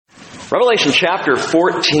Revelation chapter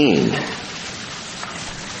 14.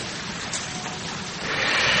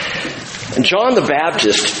 John the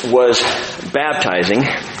Baptist was baptizing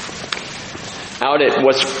out at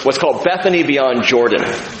what's called Bethany beyond Jordan.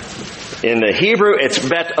 In the Hebrew, it's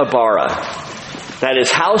Bet Abara. That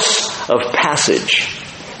is house of passage.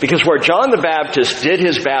 Because where John the Baptist did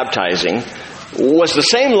his baptizing was the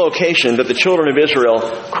same location that the children of Israel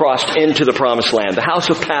crossed into the promised land. The house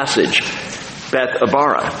of passage, Bet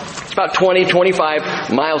Abara. It's about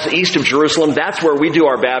 25 miles east of Jerusalem. That's where we do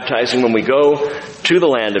our baptizing when we go to the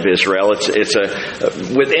land of Israel. It's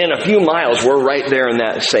within a few miles, we're right there in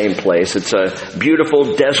that same place. It's a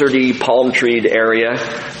beautiful, deserty, palm-treed area.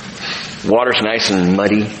 Water's nice and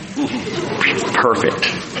muddy. Perfect.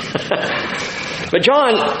 But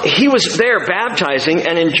John, he was there baptizing,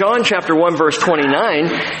 and in John chapter 1, verse 29,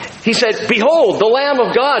 he said, "Behold, the Lamb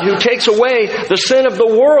of God who takes away the sin of the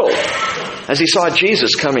world," as he saw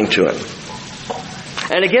Jesus coming to him.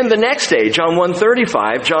 And again the next day, John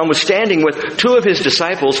 1:35, John was standing with two of his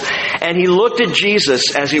disciples, and he looked at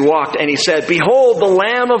Jesus as he walked, and he said, "Behold, the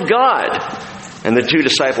Lamb of God." And the two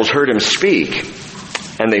disciples heard him speak,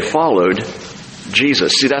 and they followed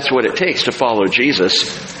Jesus. See, that's what it takes to follow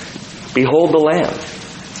Jesus. Behold the Lamb.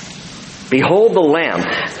 Behold the Lamb.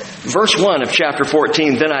 Verse 1 of chapter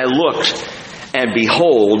 14, "Then I looked, and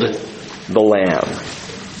behold the Lamb."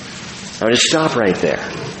 Now just stop right there.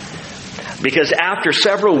 Because after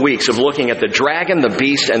several weeks of looking at the dragon, the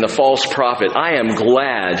beast, and the false prophet, I am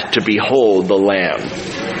glad to behold the Lamb.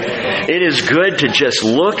 It is good to just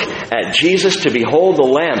look at Jesus, to behold the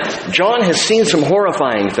Lamb. John has seen some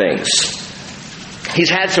horrifying things. He's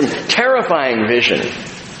had some terrifying vision.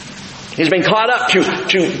 He's been caught up to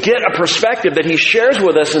get a perspective that he shares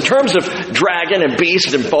with us in terms of dragon and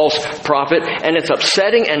beast and false prophet. And it's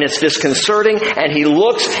upsetting and it's disconcerting. And he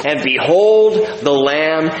looks and behold the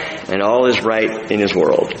Lamb, and all is right in his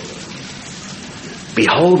world.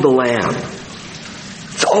 Behold the Lamb.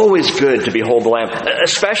 It's always good to behold the Lamb,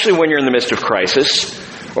 especially when you're in the midst of crisis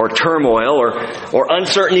or turmoil or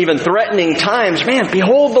uncertain, even threatening times. Man,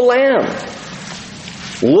 behold the Lamb.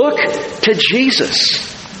 Look to Jesus.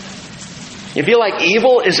 You feel like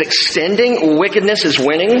evil is extending, wickedness is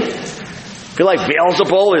winning? You feel like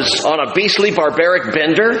Beelzebul is on a beastly, barbaric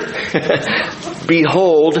bender?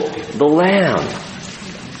 Behold the Lamb.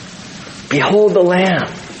 Behold the Lamb.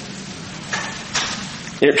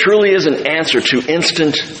 It truly is an answer to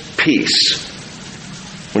instant peace.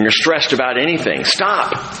 When you're stressed about anything,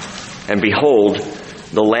 stop and behold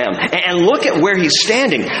the Lamb. And look at where he's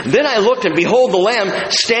standing. Then I looked, and behold the Lamb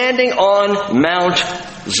standing on Mount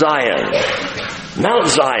Zion. Mount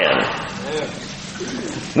Zion.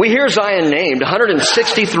 We hear Zion named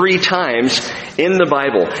 163 times in the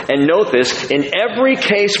Bible. And note this, in every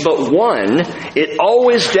case but one, it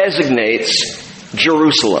always designates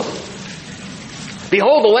Jerusalem.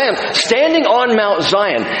 Behold the Lamb standing on Mount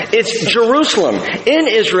Zion. It's Jerusalem in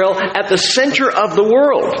Israel at the center of the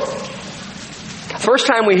world. First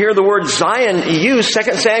time we hear the word Zion used,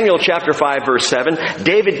 2 Samuel chapter 5, verse 7,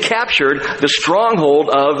 David captured the stronghold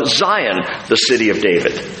of Zion, the city of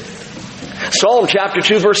David. Psalm chapter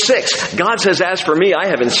 2, verse 6, God says, "As for me, I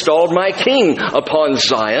have installed my king upon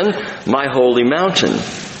Zion, my holy mountain."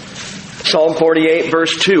 Psalm 48,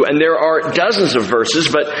 verse 2, and there are dozens of verses,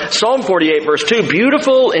 but Psalm 48, verse 2,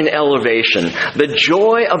 beautiful in elevation, the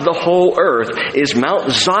joy of the whole earth is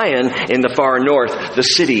Mount Zion in the far north, the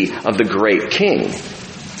city of the great king.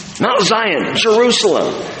 Mount Zion,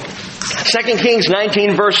 Jerusalem. 2 Kings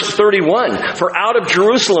 19, verse 31, for out of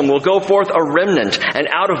Jerusalem will go forth a remnant, and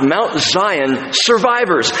out of Mount Zion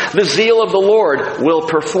survivors. The zeal of the Lord will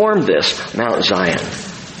perform this, Mount Zion.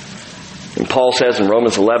 And Paul says in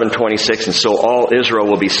Romans 11:26, and so all Israel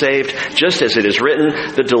will be saved, just as it is written,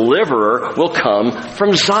 the deliverer will come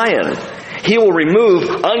from Zion. He will remove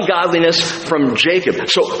ungodliness from Jacob.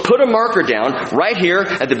 So put a marker down right here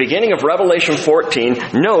at the beginning of Revelation 14.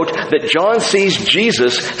 Note that John sees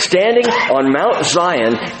Jesus standing on Mount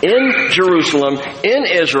Zion in Jerusalem, in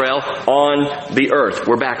Israel, on the earth.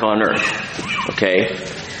 We're back on earth. Okay?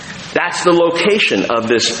 That's the location of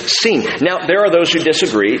this scene. Now, there are those who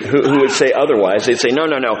disagree, who would say otherwise. They'd say, no.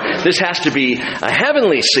 This has to be a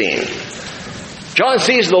heavenly scene. John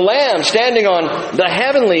sees the Lamb standing on the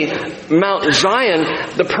heavenly Mount Zion.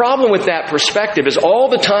 The problem with that perspective is all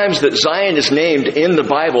the times that Zion is named in the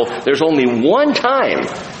Bible, there's only one time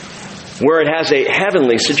where it has a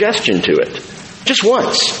heavenly suggestion to it. Just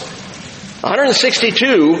once.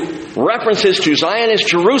 162 references to Zion as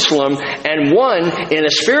Jerusalem, and one in a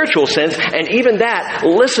spiritual sense, and even that,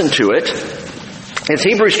 listen to it, It's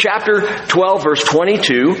Hebrews chapter 12, verse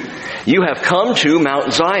 22. You have come to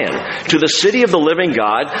Mount Zion, to the city of the living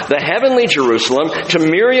God, the heavenly Jerusalem, to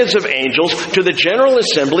myriads of angels, to the general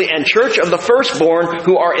assembly and church of the firstborn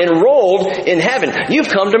who are enrolled in heaven. You've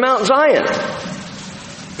come to Mount Zion.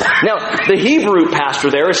 Now, the Hebrew pastor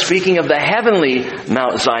there is speaking of the heavenly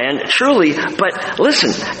Mount Zion, truly, but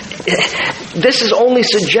listen, this is only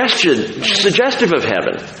suggestive of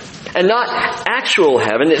heaven, and not actual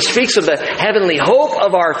heaven. It speaks of the heavenly hope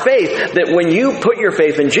of our faith, that when you put your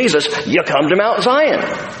faith in Jesus, you come to Mount Zion.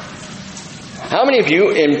 How many of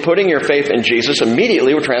you, in putting your faith in Jesus,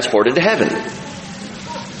 immediately were transported to heaven?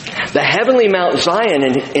 The heavenly Mount Zion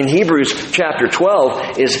in Hebrews chapter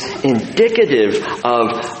 12 is indicative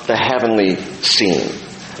of the heavenly scene.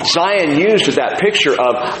 Zion used as that picture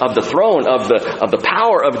of the throne, of the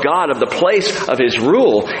power of God, of the place of His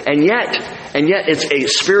rule, and yet it's a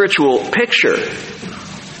spiritual picture.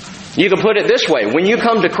 You can put it this way: when you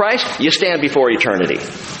come to Christ, you stand before eternity.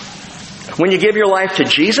 When you give your life to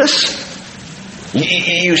Jesus,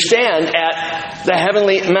 you stand at the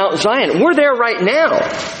heavenly Mount Zion. We're there right now.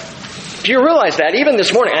 Do you realize that? Even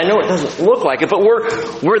this morning, I know it doesn't look like it, but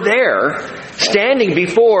we're there, standing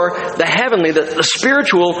before the heavenly, the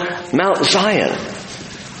spiritual Mount Zion.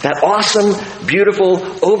 That awesome, beautiful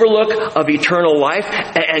overlook of eternal life.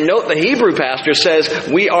 And note, the Hebrew pastor says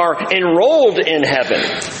we are enrolled in heaven.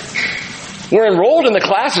 We're enrolled in the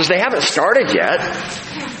classes. They haven't started yet.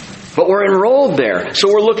 But we're enrolled there. So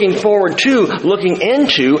we're looking forward to, looking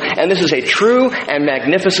into, and this is a true and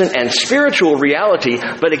magnificent and spiritual reality.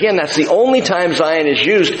 But again, that's the only time Zion is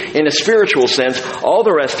used in a spiritual sense. All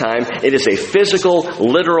the rest time, it is a physical,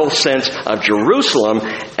 literal sense of Jerusalem.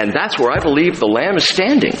 And that's where I believe the Lamb is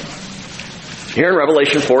standing. Here in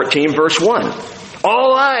Revelation 14, verse 1.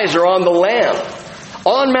 All eyes are on the Lamb,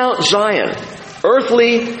 on Mount Zion,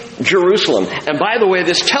 earthly Jerusalem. And by the way,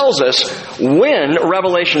 this tells us when,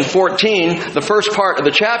 Revelation 14, the first part of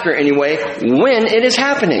the chapter anyway, when it is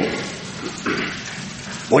happening.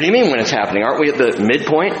 What do you mean when it's happening? Aren't we at the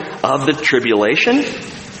midpoint of the tribulation?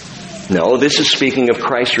 No, this is speaking of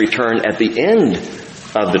Christ's return at the end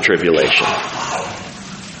of the tribulation.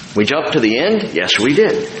 We jumped to the end? Yes, we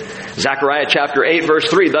did. Zechariah chapter 8, verse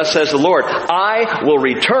 3, thus says the Lord, I will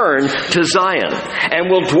return to Zion and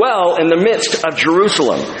will dwell in the midst of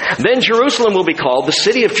Jerusalem. Then Jerusalem will be called the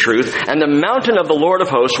city of truth, and the mountain of the Lord of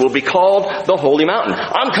hosts will be called the holy mountain.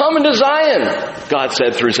 I'm coming to Zion, God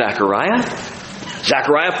said through Zechariah.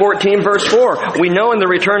 Zechariah 14, verse 4, we know in the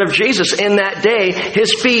return of Jesus, in that day,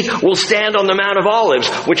 His feet will stand on the Mount of Olives,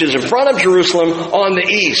 which is in front of Jerusalem on the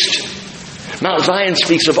east. Mount Zion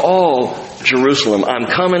speaks of all Jerusalem. I'm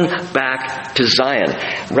coming back to Zion.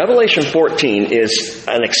 Revelation 14 is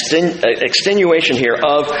an extenuation here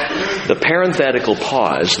of the parenthetical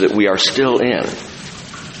pause that we are still in.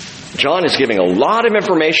 John is giving a lot of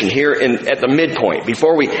information here at the midpoint.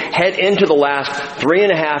 Before we head into the last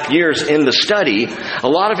 3.5 years in the study, a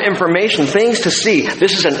lot of information, things to see.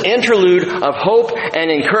 This is an interlude of hope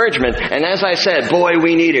and encouragement. And as I said, boy,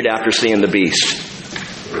 we need it after seeing the beast.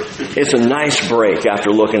 It's a nice break after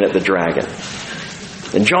looking at the dragon.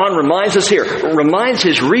 And John reminds us here, reminds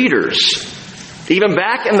his readers, even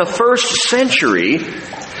back in the first century,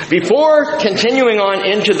 before continuing on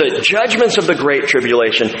into the judgments of the Great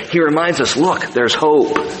Tribulation, he reminds us, look, there's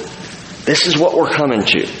hope. This is what we're coming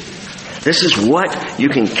to. This is what you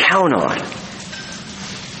can count on.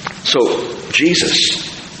 So, Jesus,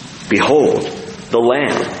 behold, the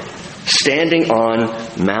Lamb, standing on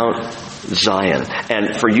Mount Zion.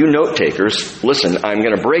 And for you note takers, listen, I'm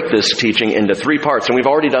going to break this teaching into 3 parts, and we've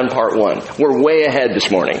already done part 1. We're way ahead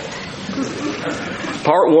this morning.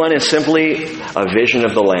 Part 1 is simply a vision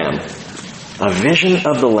of the Lamb. A vision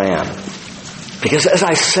of the Lamb. Because as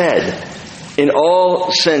I said, in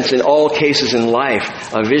all sense, in all cases in life,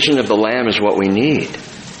 a vision of the Lamb is what we need.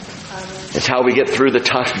 It's how we get through the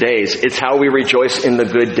tough days. It's how we rejoice in the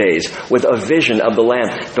good days, with a vision of the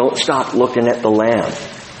Lamb. Don't stop looking at the Lamb.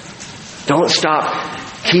 Don't stop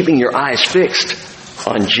keeping your eyes fixed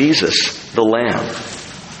on Jesus, the Lamb.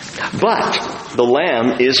 But the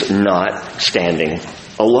Lamb is not standing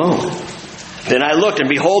alone. Then I looked, and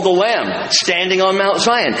behold, the Lamb standing on Mount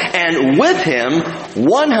Zion, and with Him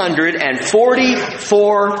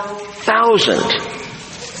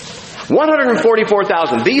 144,000.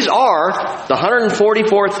 144,000. These are the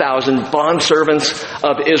 144,000 bondservants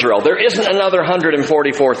of Israel. There isn't another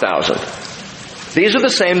 144,000. These are the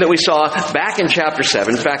same that we saw back in chapter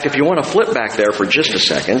 7. In fact, if you want to flip back there for just a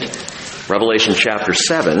second, Revelation chapter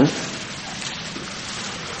 7,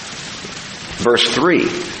 verse 3.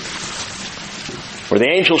 where the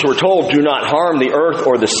angels were told, do not harm the earth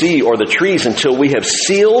or the sea or the trees until we have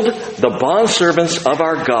sealed the bondservants of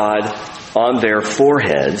our God on their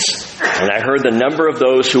foreheads. And I heard the number of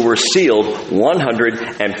those who were sealed,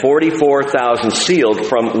 144,000 sealed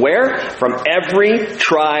from where? From every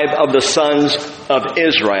tribe of the sons of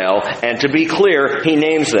Israel. And to be clear, he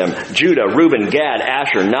names them: Judah, Reuben, Gad,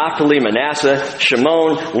 Asher, Naphtali, Manasseh,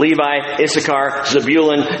 Shimon, Levi, Issachar,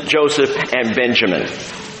 Zebulun, Joseph, and Benjamin.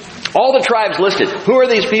 All the tribes listed. Who are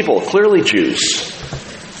these people? Clearly Jews.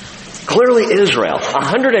 Clearly Israel.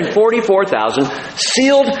 144,000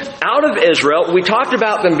 sealed out of Israel. We talked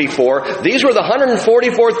about them before. These were the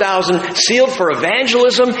 144,000 sealed for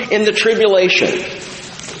evangelism in the tribulation.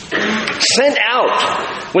 Sent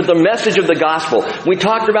out with the message of the gospel. We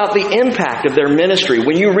talked about the impact of their ministry.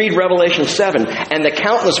 When you read Revelation 7 and the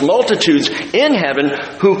countless multitudes in heaven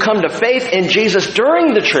who come to faith in Jesus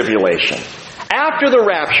during the tribulation, after the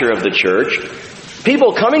rapture of the church,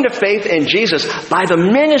 people coming to faith in Jesus by the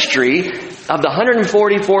ministry of the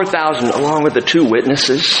 144,000 along with the two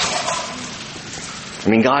witnesses. I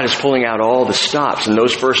mean, God is pulling out all the stops in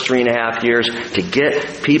those first 3.5 years to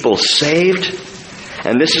get people saved.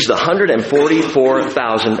 And this is the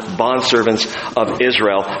 144,000 bondservants of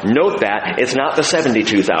Israel. Note that it's not the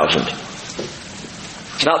 72,000.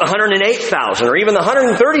 It's not the 108,000 or even the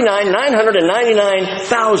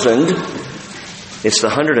 139,999,000. It's the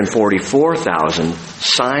 144,000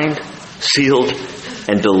 signed, sealed,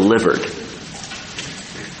 and delivered.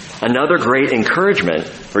 Another great encouragement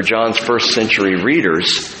for John's first century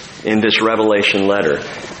readers in this Revelation letter,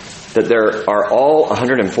 that there are all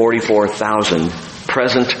 144,000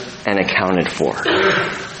 present and accounted for.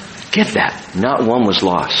 Get that. Not one was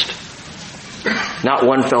lost. Not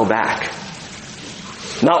one fell back.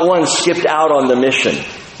 Not one skipped out on the mission.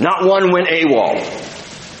 Not one went AWOL.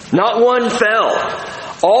 Not one fell.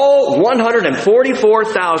 All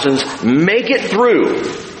 144,000 make it through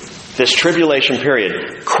this tribulation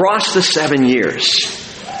period. Cross the 7 years.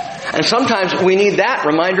 And sometimes we need that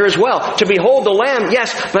reminder as well. To behold the Lamb,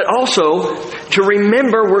 yes, but also to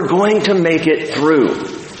remember we're going to make it through.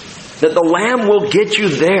 That the Lamb will get you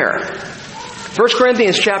there. 1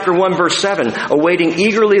 Corinthians chapter 1 verse 7, awaiting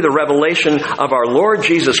eagerly the revelation of our Lord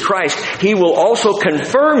Jesus Christ, He will also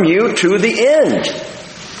confirm you to the end.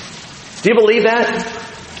 Do you believe that?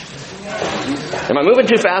 Am I moving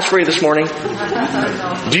too fast for you this morning?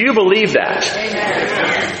 Do you believe that?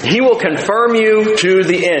 He will confirm you to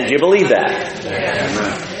the end. Do you believe that?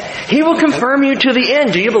 He will confirm you to the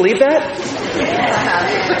end. Do you believe that?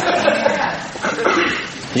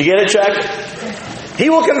 You get it, Chuck? He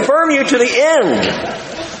will confirm you to the end.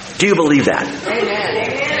 Do you believe that?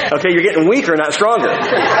 Okay, you're getting weaker, not stronger.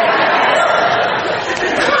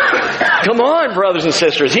 Come on, brothers and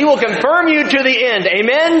sisters. He will confirm you to the end.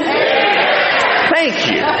 Amen? Thank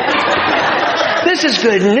you. This is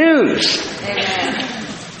good news.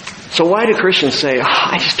 So why do Christians say,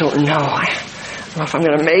 I just don't know. I don't know if I'm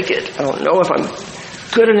going to make it. I don't know if I'm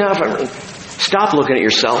good enough. Stop looking at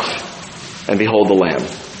yourself and behold the Lamb.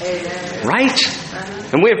 Right?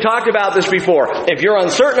 And we have talked about this before. If you're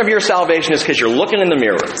uncertain of your salvation, it's because you're looking in the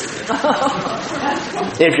mirror.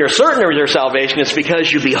 If you're certain of your salvation, it's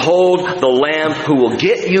because you behold the Lamb who will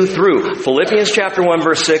get you through. Philippians chapter 1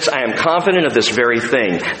 verse 6, I am confident of this very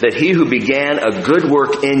thing, that He who began a good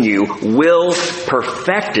work in you will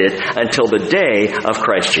perfect it until the day of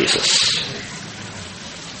Christ Jesus.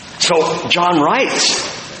 So John writes,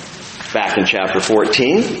 back in chapter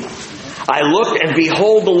 14, I looked and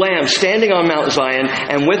behold the Lamb standing on Mount Zion,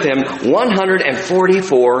 and with Him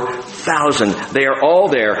 144,000. They are all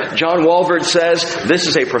there. John Walvoord says this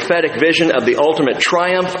is a prophetic vision of the ultimate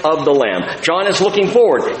triumph of the Lamb. John is looking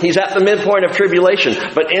forward. He's at the midpoint of tribulation.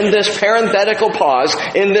 But in this parenthetical pause,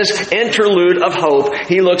 in this interlude of hope,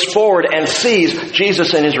 he looks forward and sees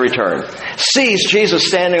Jesus in His return. Sees Jesus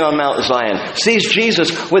standing on Mount Zion. Sees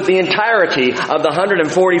Jesus with the entirety of the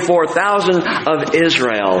 144,000 of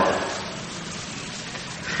Israel.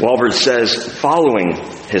 Walvoord says, following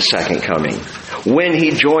His second coming, when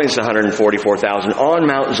He joins the 144,000 on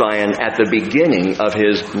Mount Zion at the beginning of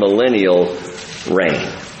His millennial reign.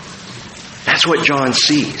 That's what John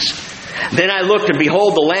sees. Then I looked and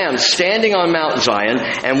behold the Lamb standing on Mount Zion,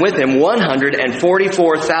 and with Him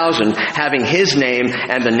 144,000 having His name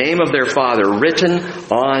and the name of their Father written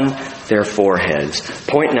on their foreheads.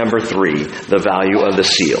 Point number 3, the value of the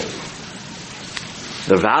seal.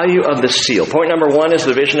 The value of the seal. Point number 1 is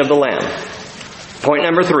the vision of the Lamb. Point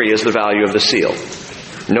number 3 is the value of the seal.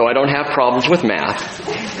 No, I don't have problems with math.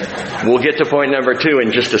 We'll get to point number 2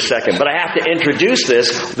 in just a second. But I have to introduce this.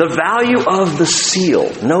 The value of the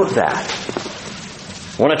seal. Note that.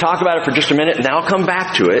 I want to talk about it for just a minute, and then I'll come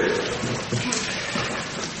back to it.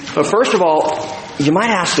 But first of all, you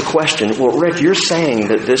might ask the question, well, Rick, you're saying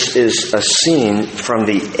that this is a scene from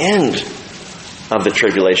the end of the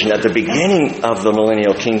tribulation, at the beginning of the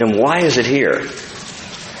millennial kingdom. Why is it here?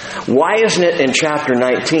 Why isn't it in chapter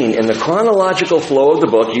 19? In the chronological flow of the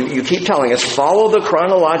book, you keep telling us, follow the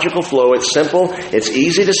chronological flow. It's simple. It's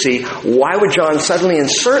easy to see. Why would John suddenly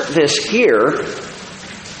insert this here?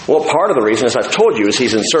 Well, part of the reason, as I've told you, is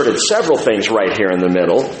he's inserted several things right here in the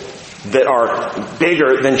middle that are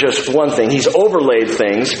bigger than just one thing. He's overlaid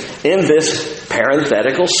things in this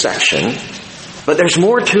parenthetical section, but there's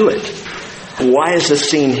more to it. Why is this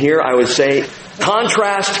scene here? I would say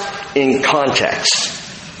contrast in context.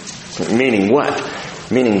 Meaning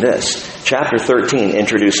what? Meaning this. Chapter 13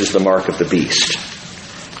 introduces the mark of the beast.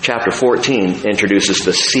 Chapter 14 introduces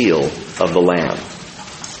the seal of the Lamb.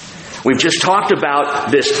 We've just talked about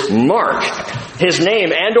this mark, his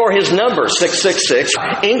name and or his number, 666,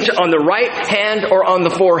 inked on the right hand or on the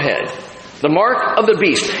forehead. The mark of the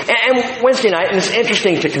beast. And Wednesday night, and it's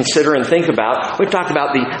interesting to consider and think about, we've talked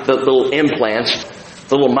about the little implants,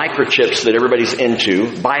 the little microchips that everybody's into,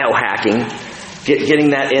 biohacking, getting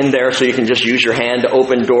that in there so you can just use your hand to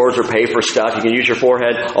open doors or pay for stuff. You can use your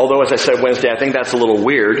forehead. Although, as I said Wednesday, I think that's a little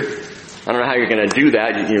weird. I don't know how you're going to do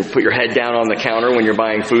that. You put your head down on the counter when you're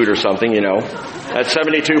buying food or something, you know. That's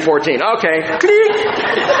 7214. Okay.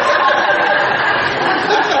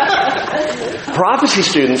 Prophecy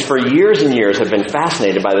students for years and years have been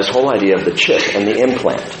fascinated by this whole idea of the chip and the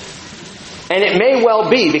implant. And it may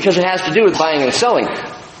well be because it has to do with buying and selling.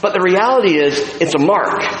 But the reality is, it's a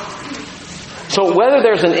mark. So whether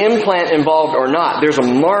there's an implant involved or not, there's a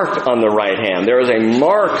mark on the right hand. There is a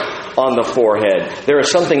mark on the forehead. There is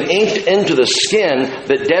something inked into the skin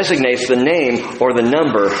that designates the name or the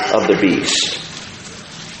number of the beast.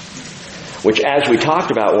 Which, as we talked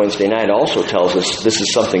about Wednesday night, also tells us this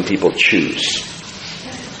is something people choose.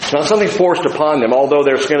 It's not something forced upon them, although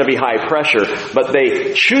there's going to be high pressure, but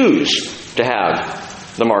they choose to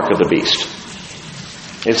have the mark of the beast.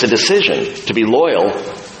 It's a decision to be loyal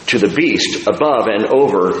to the beast above and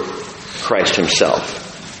over Christ himself.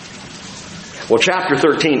 Well, chapter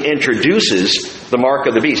 13 introduces the mark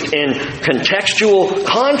of the beast. In contextual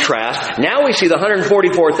contrast, now we see the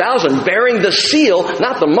 144,000 bearing the seal,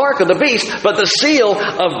 not the mark of the beast, but the seal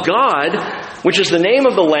of God, which is the name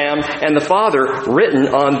of the Lamb and the Father written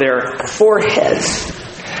on their foreheads.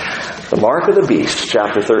 The mark of the beast,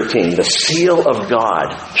 chapter 13. The seal of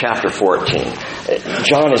God, chapter 14.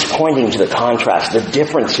 John is pointing to the contrast, the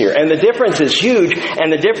difference here. And the difference is huge,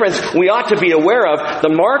 and the difference we ought to be aware of. The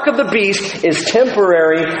mark of the beast is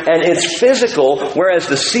temporary and it's physical, whereas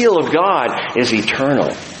the seal of God is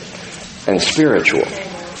eternal and spiritual.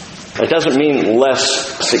 It doesn't mean less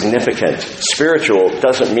significant. Spiritual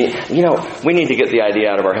doesn't mean... we need to get the idea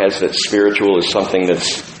out of our heads that spiritual is something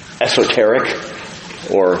that's esoteric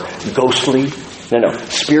or ghostly. No.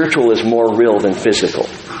 Spiritual is more real than physical.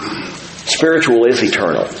 Spiritual is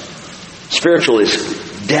eternal. Spiritual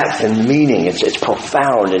is depth and meaning. It's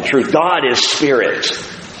profound and true. God is spirit.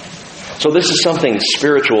 So this is something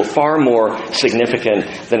spiritual, far more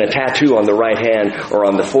significant than a tattoo on the right hand or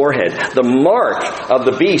on the forehead. The mark of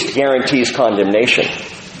the beast guarantees condemnation.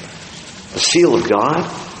 The seal of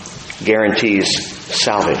God guarantees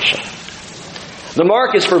salvation. The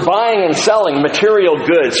mark is for buying and selling material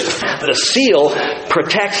goods. The seal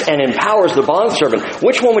protects and empowers the bondservant.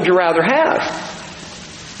 Which one would you rather have?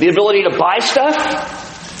 The ability to buy stuff?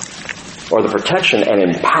 Or the protection and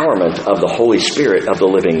empowerment of the Holy Spirit of the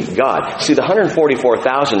living God? See, the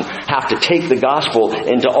 144,000 have to take the gospel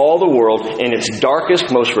into all the world in its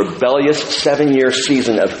darkest, most rebellious 7-year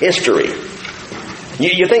season of history.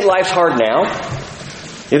 You think life's hard now?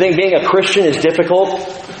 You think being a Christian is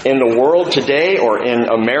difficult in the world today or in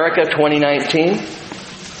America 2019?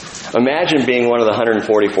 Imagine being one of the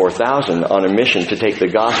 144,000 on a mission to take the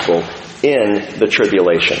gospel in the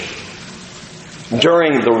tribulation.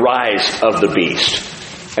 During the rise of the beast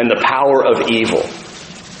and the power of evil,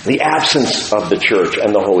 the absence of the church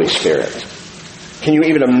and the Holy Spirit. Can you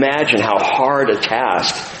even imagine how hard a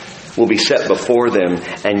task will be set before them,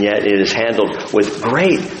 and yet it is handled with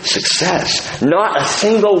great success? Not a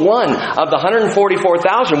single one of the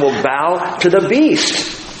 144,000 will bow to the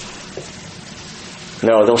beast.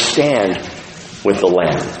 No, they'll stand with the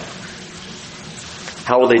Lamb.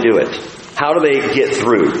 How will they do it? How do they get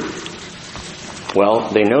through? Well,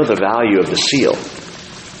 they know the value of the seal.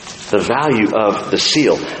 The value of the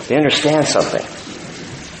seal. They understand something.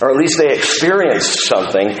 Or at least they experience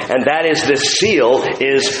something, and that is this seal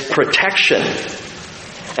is protection.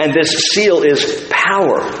 And this seal is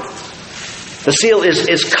power. The seal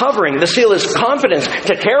is covering. The seal is confidence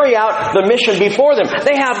to carry out the mission before them.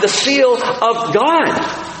 They have the seal of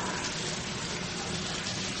God.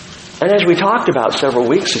 And as we talked about several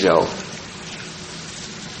weeks ago,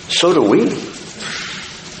 so do we.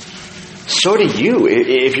 So do you.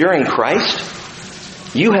 If you're in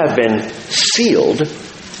Christ, you have been sealed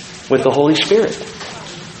with the Holy Spirit.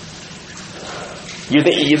 You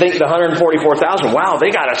think the 144,000, wow,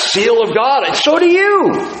 they got a seal of God. And so do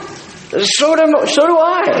you. So do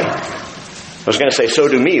I. I was going to say, so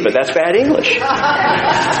do me, but that's bad English.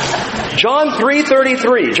 John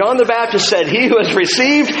 3:33, John the Baptist said, he who has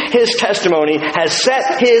received his testimony has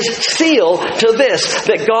set his seal to this,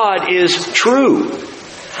 that God is true.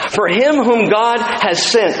 For him whom God has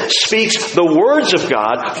sent speaks the words of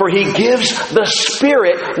God, for he gives the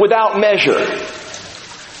Spirit without measure.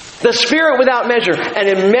 The Spirit without measure, an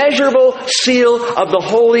immeasurable seal of the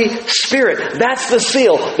Holy Spirit. That's the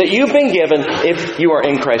seal that you've been given if you are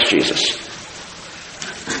in Christ Jesus.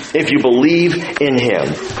 If you believe in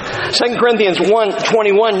Him. 2 Corinthians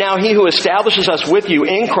 1:21, now He who establishes us with you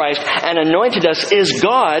in Christ and anointed us is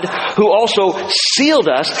God, who also sealed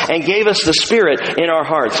us and gave us the Spirit in our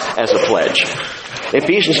hearts as a pledge.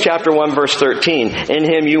 Ephesians chapter 1 verse 13, in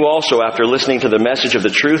Him you also, after listening to the message of the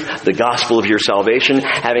truth, the gospel of your salvation,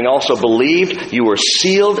 having also believed, you were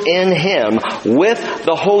sealed in Him with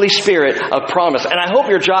the Holy Spirit of promise. And I hope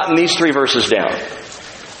you're jotting these three verses down.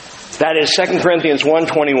 That is 2 Corinthians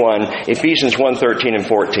 1:21, Ephesians 1:13 and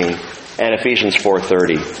 14, and Ephesians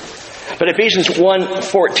 4:30. But Ephesians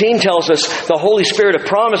 1:14 tells us the Holy Spirit of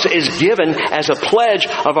promise is given as a pledge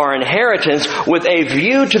of our inheritance with a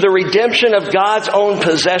view to the redemption of God's own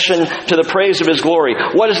possession to the praise of His glory.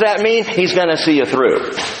 What does that mean? He's going to see you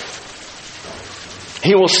through.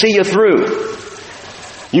 He will see you through.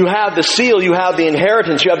 You have the seal, you have the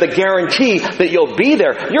inheritance, you have the guarantee that you'll be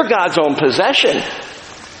there. You're God's own possession.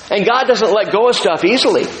 And God doesn't let go of stuff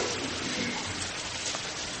easily.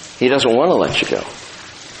 He doesn't want to let you go.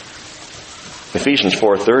 Ephesians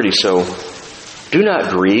 4:30, so do not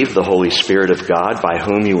grieve the Holy Spirit of God by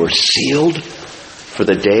whom you were sealed for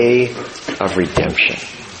the day of redemption.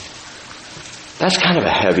 That's kind of a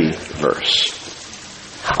heavy verse.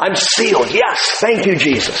 I'm sealed. Yes, thank you,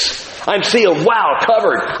 Jesus. I'm sealed. Wow,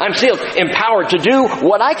 covered. I'm sealed. Empowered to do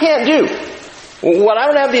what I can't do. What I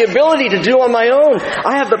don't have the ability to do on my own.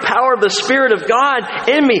 I have the power of the Spirit of God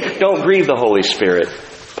in me. Don't grieve the Holy Spirit,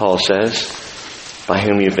 Paul says, by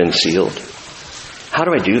whom you've been sealed. How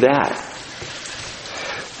do I do that?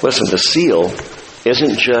 Listen, the seal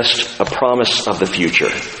isn't just a promise of the future.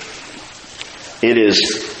 It is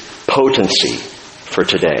potency for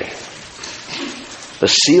today. The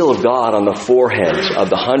seal of God on the foreheads of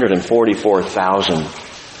the 144,000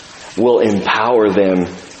 will empower them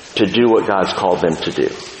to do what God's called them to do.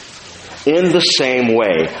 In the same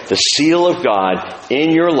way, the seal of God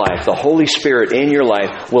in your life, the Holy Spirit in your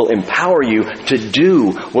life, will empower you to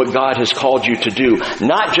do what God has called you to do.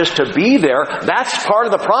 Not just to be there. That's part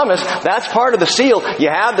of the promise. That's part of the seal. You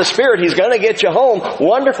have the Spirit. He's going to get you home.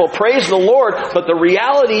 Wonderful. Praise the Lord. But the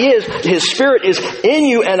reality is, His Spirit is in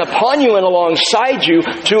you and upon you and alongside you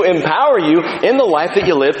to empower you in the life that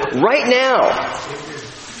you live right now.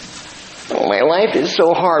 Oh, my life is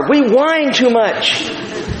so hard. We whine too much.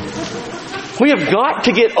 We have got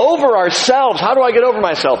to get over ourselves. How do I get over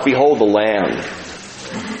myself? Behold the Lamb.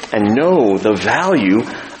 And know the value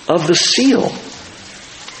of the seal.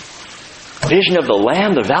 Vision of the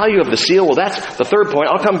Lamb, the value of the seal. Well, that's the third point.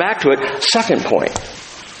 I'll come back to it. Second point.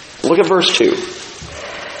 Look at verse 2.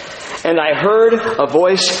 And I heard a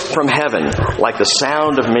voice from heaven like the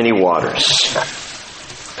sound of many waters,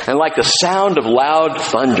 and like the sound of loud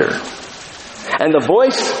thunder. And the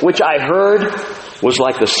voice which I heard was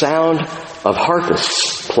like the sound of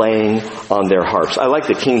harpists playing on their harps. I like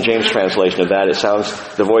the King James translation of that.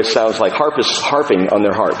 The voice sounds like harpists harping on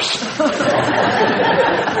their harps.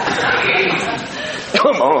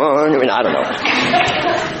 Come on. I mean, I don't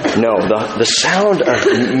know. No, the sound of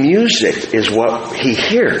music is what he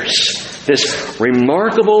hears. This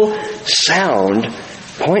remarkable sound.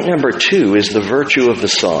 Point number 2 is the virtue of the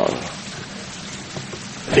song.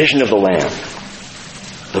 Vision of the Lamb.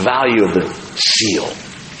 The value of the seal.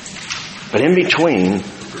 But in between,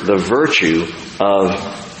 the virtue of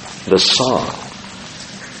the song.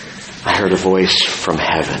 I heard a voice from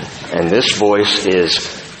heaven. And this voice is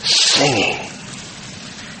singing.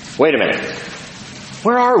 Wait a minute.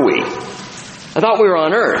 Where are we? I thought we were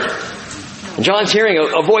on earth. And John's hearing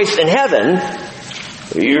a voice in heaven.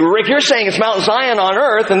 Rick, you're saying it's Mount Zion on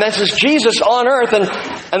earth, and this is Jesus on earth, and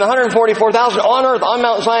the 144,000 on earth on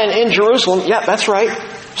Mount Zion in Jerusalem. Yeah, that's right.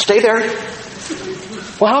 Stay there.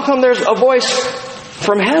 Well, how come there's a voice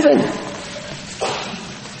from heaven?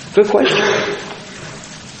 Good question.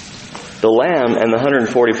 The Lamb and the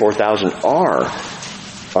 144,000 are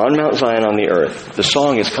on Mount Zion on the earth. The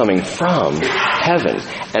song is coming from heaven.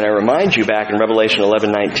 And I remind you back in Revelation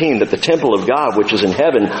 11:19 that the temple of God, which is in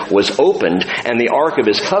heaven, was opened, and the ark of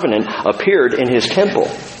his covenant appeared in his temple.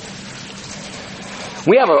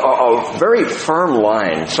 We have a very firm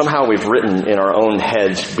line, somehow we've written in our own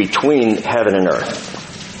heads, between heaven and earth.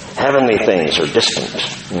 Heavenly things are distant.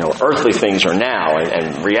 Earthly things are now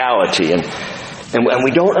and reality. And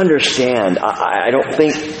we don't understand, I don't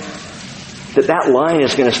think that line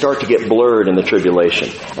is going to start to get blurred in the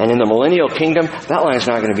tribulation. And in the millennial kingdom, that line is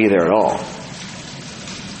not going to be there at all.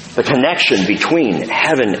 The connection between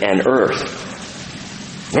heaven and earth.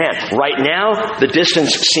 Man, right now, the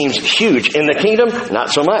distance seems huge. In the kingdom, not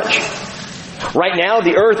so much. Right now,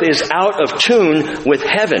 the earth is out of tune with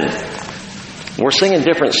heaven. We're singing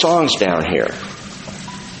different songs down here,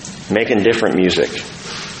 making different music.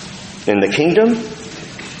 In the kingdom,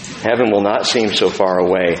 heaven will not seem so far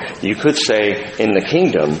away. You could say, in the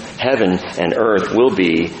kingdom, heaven and earth will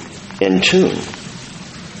be in tune.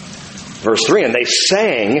 Verse 3, and they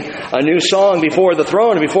sang a new song before the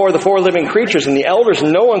throne and before the four living creatures and the elders,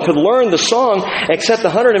 and no one could learn the song except the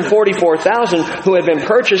 144,000 who had been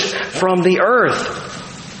purchased from the earth.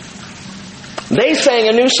 They sang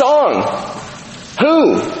a new song.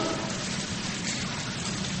 Who?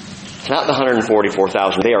 It's not the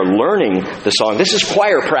 144,000. They are learning the song. This is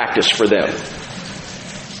choir practice for them.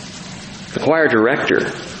 The choir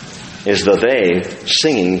director is they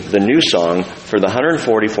singing the new song for the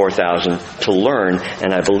 144,000 to learn,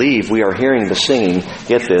 and I believe we are hearing the singing,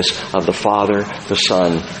 get this, of the Father, the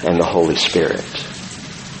Son, and the Holy Spirit.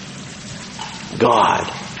 God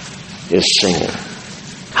is singing.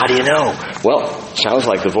 How do you know? Well, sounds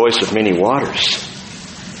like the voice of many waters.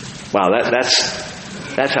 Wow,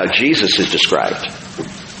 that's how Jesus is described.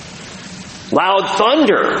 Loud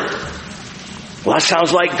thunder. Well, that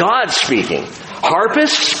sounds like God speaking.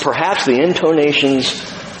 Harpists, perhaps the intonations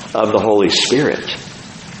of the Holy Spirit.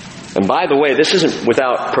 And by the way, this isn't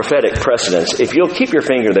without prophetic precedence. If you'll keep your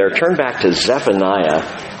finger there, turn back to Zephaniah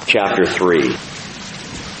chapter 3.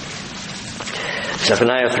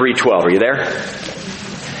 Zephaniah 3:12. Are you there?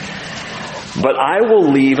 But I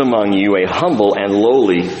will leave among you a humble and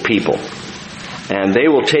lowly people, and they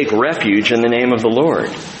will take refuge in the name of the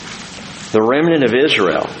Lord. The remnant of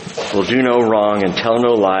Israel will do no wrong and tell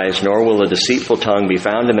no lies, nor will a deceitful tongue be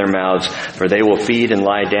found in their mouths, for they will feed and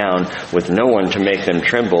lie down with no one to make them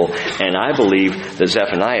tremble. And I believe that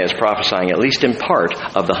Zephaniah is prophesying, at least in part,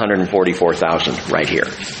 of the 144,000 right here.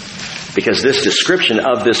 Because this description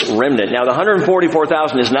of this remnant, now the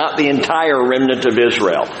 144,000 is not the entire remnant of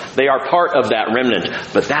Israel. They are part of that remnant,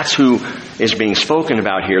 but that's who is being spoken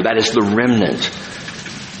about here. That is the remnant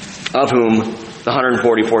of whom the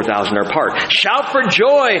 144,000 are part. Shout for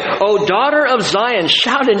joy, O daughter of Zion.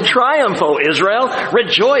 Shout in triumph, O Israel.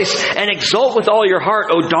 Rejoice and exult with all your heart,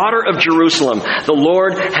 O daughter of Jerusalem. The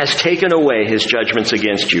Lord has taken away his judgments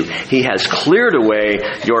against you. He has cleared away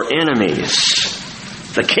your enemies.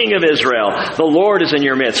 The King of Israel, the Lord is in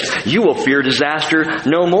your midst. You will fear disaster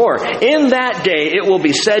no more. In that day it will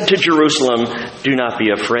be said to Jerusalem, do not be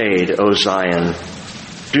afraid, O Zion.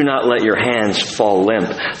 Do not let your hands fall limp.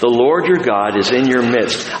 The Lord your God is in your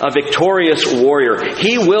midst, a victorious warrior.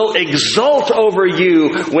 He will exult over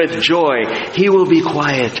you with joy. He will be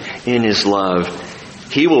quiet in his love.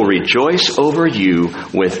 He will rejoice over you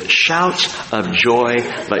with shouts of joy.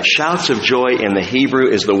 But shouts of joy in the Hebrew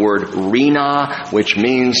is the word rina, which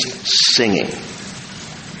means singing.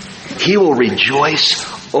 He will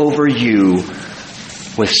rejoice over you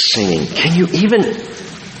with singing. Can you even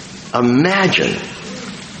imagine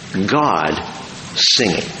God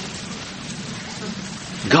singing?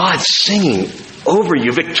 God singing over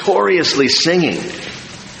you, victoriously singing.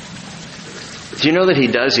 Do you know that he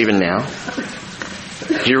does even now?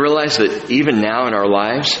 Do you realize that even now in our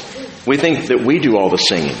lives, we think that we do all the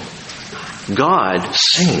singing? God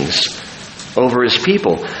sings over his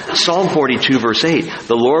people. Psalm 42 verse 8,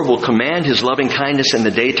 the Lord will command his loving kindness in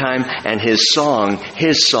the daytime, and his song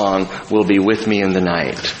will be with me in the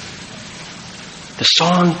night. The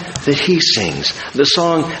song that he sings, the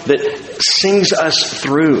song that sings us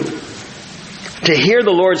through. To hear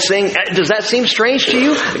the Lord sing, does that seem strange to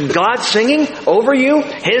you? God singing over you,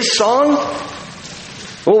 his song?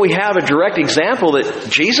 Well, we have a direct example that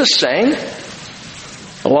Jesus sang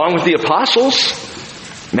along with the apostles.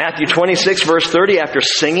 Matthew 26 verse 30, after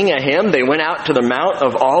singing a hymn, they went out to the Mount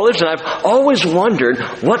of Olives, and I've always wondered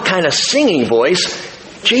what kind of singing voice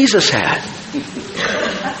Jesus had.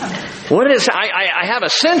 What is, I have a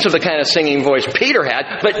sense of the kind of singing voice Peter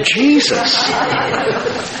had, but Jesus.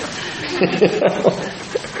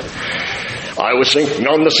 I was sinking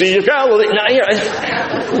on the Sea of Galilee. Now,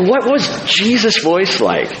 what was Jesus' voice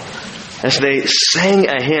like as they sang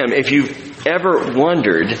a hymn? If you've ever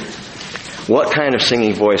wondered what kind of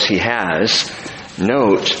singing voice he has,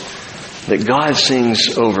 note that God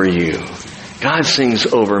sings over you. God sings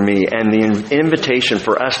over me. And the invitation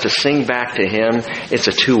for us to sing back to Him, it's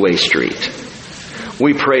a two-way street.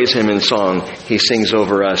 We praise Him in song. He sings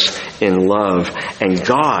over us in love. And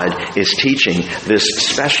God is teaching this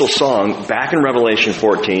special song back in Revelation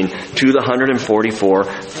 14 to the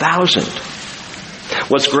 144,000.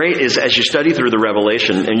 What's great is as you study through the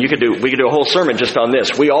Revelation, and we could do a whole sermon just on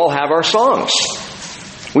this. We all have our songs.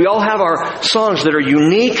 We all have our songs that are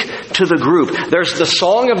unique to the group. There's the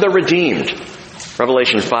song of the redeemed.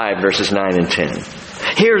 Revelation 5 verses 9 and 10.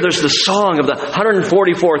 Here there's the song of the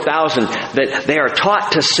 144,000 that they are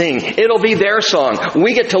taught to sing. It'll be their song.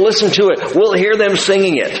 We get to listen to it. We'll hear them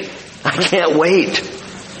singing it. I can't wait.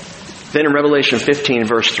 Then in Revelation 15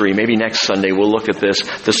 verse 3, maybe next Sunday we'll look at this,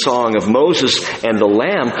 the song of Moses and the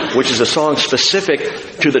Lamb, which is a song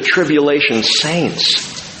specific to the tribulation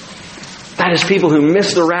saints. That is people who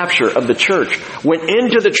missed the rapture of the church, went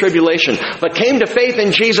into the tribulation, but came to faith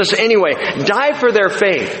in Jesus anyway, died for their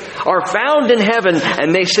faith, are found in heaven,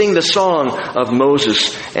 and they sing the song of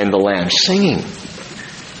Moses and the Lamb. Singing.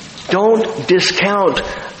 Don't discount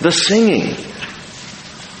the singing.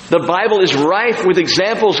 The Bible is rife with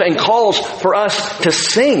examples and calls for us to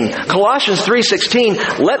sing. Colossians 3:16,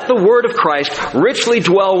 let the word of Christ richly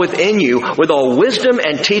dwell within you with all wisdom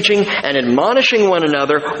and teaching and admonishing one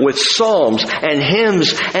another with psalms and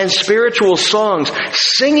hymns and spiritual songs,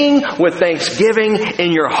 singing with thanksgiving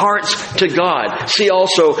in your hearts to God. See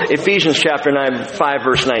also Ephesians chapter 9, 5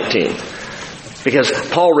 verse 19. Because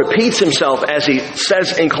Paul repeats himself as he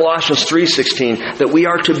says in Colossians 3:16 that we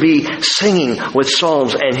are to be singing with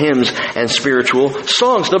psalms and hymns and spiritual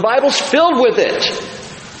songs. The Bible's filled with it.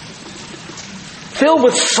 Filled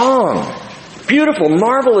with song. Beautiful,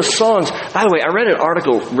 marvelous songs. By the way, I read an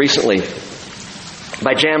article recently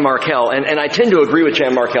by Jan Markell, and I tend to agree with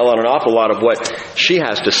Jan Markell on an awful lot of what she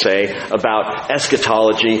has to say about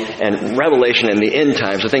eschatology and revelation and the end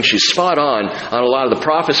times. I think she's spot on a lot of the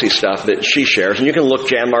prophecy stuff that she shares, and you can look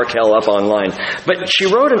Jan Markell up online. But she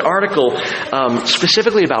wrote an article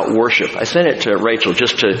specifically about worship. I sent it to Rachel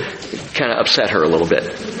just to kind of upset her a little bit.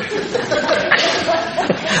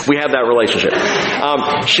 We have that relationship.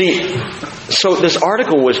 So this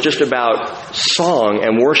article was just about song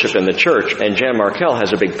and worship in the church, and Jan Markell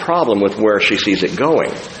has a big problem with where she sees it going.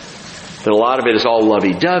 That a lot of it is all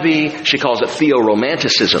lovey-dovey. She calls it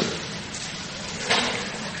theoromanticism.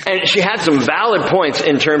 And she had some valid points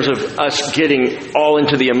in terms of us getting all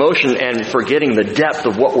into the emotion and forgetting the depth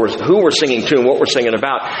of who we're singing to and what we're singing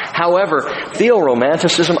about. However,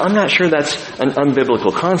 theoromanticism, I'm not sure that's an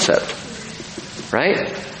unbiblical concept.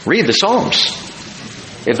 Right? Read the Psalms.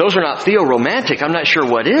 If those are not theoromantic, I'm not sure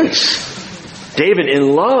what is. David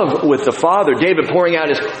in love with the Father. David pouring out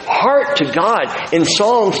his heart to God in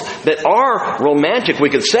songs that are romantic. We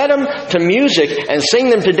could set them to music and sing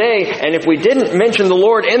them today, and if we didn't mention the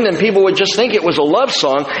Lord in them, people would just think it was a love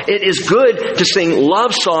song. It is good to sing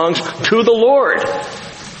love songs to the Lord.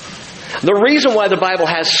 The reason why the Bible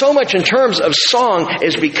has so much in terms of song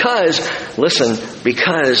is because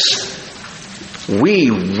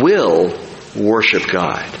we will worship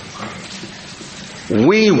God.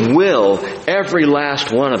 We will, every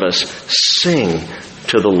last one of us, sing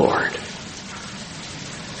to the Lord.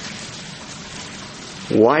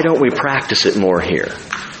 Why don't we practice it more here?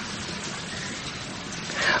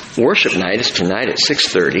 Worship night is tonight at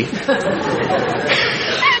 6:30.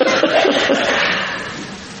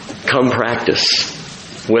 Come practice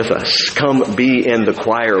with us. Come be in the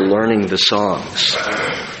choir learning the songs.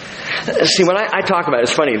 See, when I talk about it,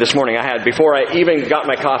 it's funny, this morning before I even got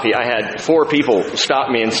my coffee, I had 4 people stop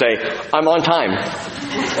me and say, I'm on time.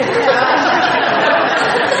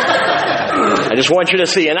 I just want you to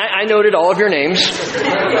see. And I noted all of your names,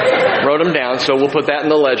 wrote them down, so we'll put that in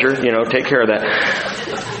the ledger, take care of that.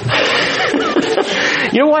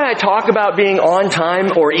 You know why I talk about being on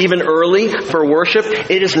time or even early for worship?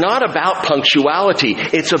 It is not about punctuality.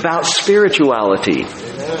 It's about spirituality.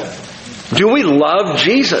 Do we love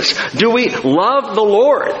Jesus? Do we love the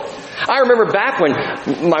Lord? I remember back when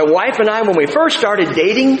my wife and I, when we first started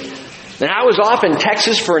dating, and I was off in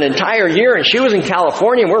Texas for an entire year, and she was in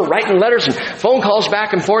California, and we're writing letters and phone calls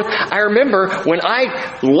back and forth. I remember when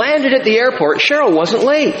I landed at the airport, Cheryl wasn't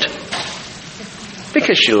late.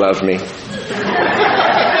 Because she loved me.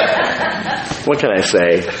 What can I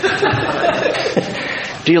say?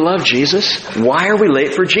 Do you love Jesus? Why are we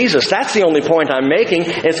late for Jesus? That's the only point I'm making.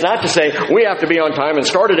 It's not to say we have to be on time and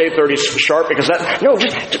start at 8:30 sharp because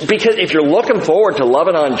just because if you're looking forward to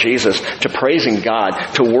loving on Jesus, to praising God,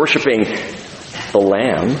 to worshiping the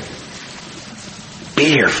Lamb, be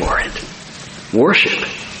here for it. Worship.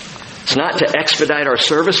 It's not to expedite our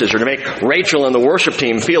services or to make Rachel and the worship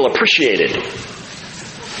team feel appreciated.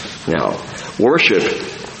 No. Worship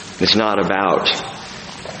is not about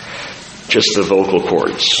just the vocal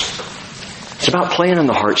cords. It's about playing on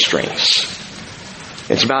the heartstrings.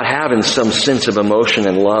 It's about having some sense of emotion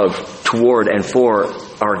and love toward and for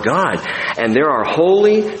our God. And there are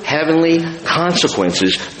holy, heavenly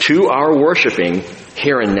consequences to our worshiping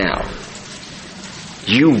here and now.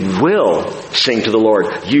 You will sing to the Lord.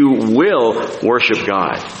 You will worship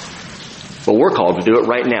God. But we're called to do it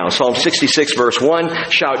right now. Psalm 66 verse 1,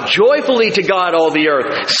 shout joyfully to God, all the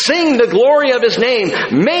earth. Sing the glory of His name.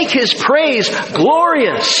 Make His praise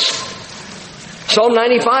glorious. Psalm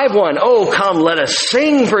 95 1, oh, come, let us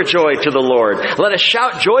sing for joy to the Lord. Let us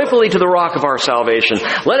shout joyfully to the rock of our salvation.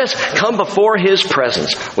 Let us come before His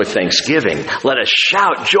presence with thanksgiving. Let us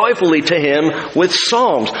shout joyfully to Him with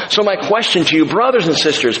psalms. So my question to you, brothers and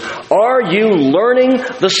sisters, are you learning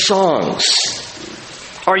the songs?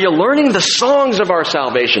 Are you learning the songs of our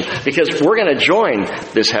salvation? Because we're going to join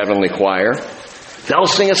this heavenly choir. They'll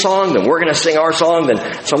sing a song, then we're going to sing our song,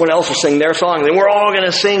 then someone else will sing their song, then we're all going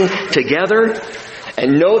to sing together.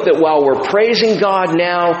 And note that while we're praising God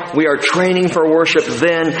now, we are training for worship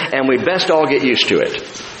then, and we best all get used to it.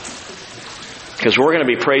 Because we're going to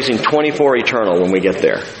be praising 24 eternal when we get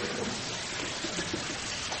there.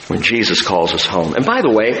 When Jesus calls us home. And by the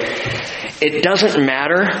way, it doesn't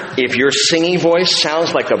matter if your singing voice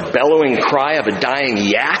sounds like a bellowing cry of a dying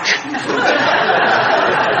yak.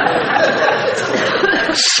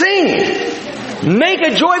 Sing! Make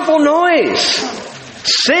a joyful noise!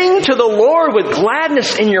 Sing to the Lord with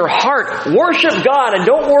gladness in your heart. Worship God and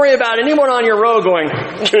don't worry about anyone on your row going,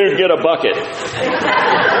 dude, get a bucket.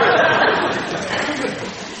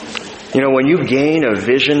 You know, when you gain a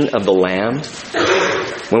vision of the Lamb,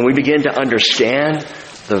 when we begin to understand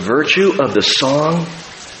the virtue of the song,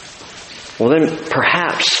 well then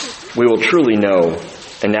perhaps we will truly know,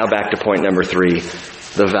 and now back to point number 3,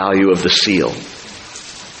 the value of the seal.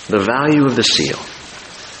 The value of the seal.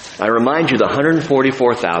 I remind you, the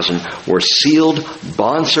 144,000 were sealed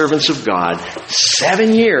bondservants of God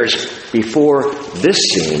 7 years before this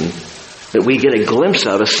scene that we get a glimpse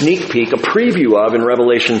of, a sneak peek, a preview of in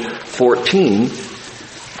Revelation 14.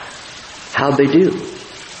 How'd they do?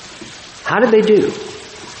 How did they do?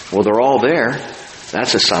 Well, they're all there.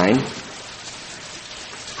 That's a sign.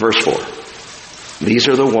 Verse 4. These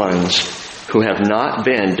are the ones who have not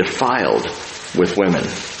been defiled with women,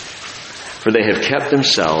 for they have kept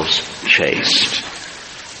themselves chaste.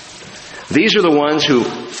 These are the ones who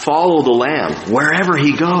follow the Lamb wherever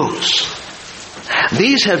He goes.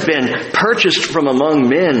 These have been purchased from among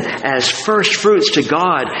men as first fruits to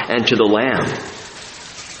God and to the Lamb.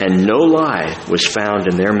 And no lie was found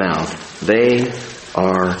in their mouth. They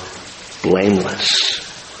are blameless.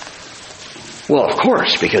 Well, of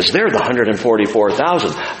course, because they're the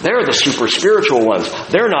 144,000. They're the super spiritual ones.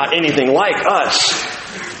 They're not anything like us.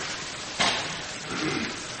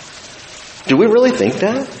 Do we really think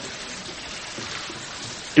that?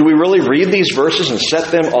 Do we really read these verses and set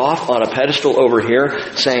them off on a pedestal over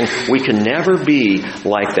here saying we can never be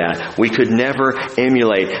like that? We could never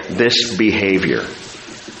emulate this behavior.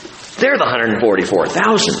 They're the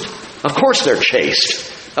 144,000. Of course they're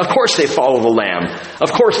chaste. Of course they follow the Lamb.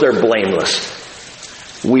 Of course they're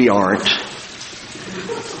blameless. We aren't.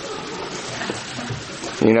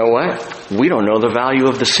 You know what? We don't know the value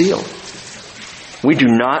of the seal. We do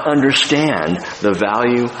not understand the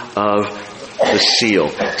value of the seal.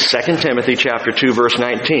 2 Timothy chapter 2 verse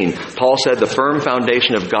 19. Paul said the firm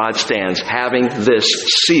foundation of God stands having this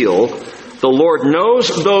seal. The Lord knows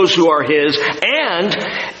those who are His, and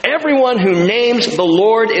everyone who names the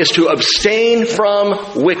Lord is to abstain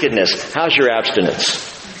from wickedness. How's your abstinence?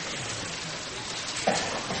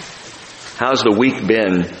 How's the week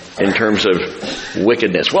been in terms of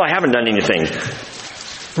wickedness? Well, I haven't done anything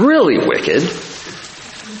really wicked.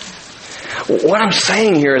 What I'm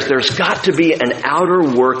saying here is there's got to be an outer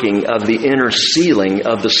working of the inner sealing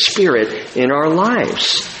of the Spirit in our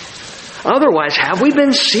lives. Otherwise, have we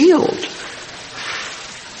been sealed?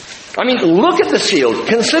 I mean, look at the sealed.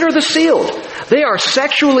 Consider the sealed. They are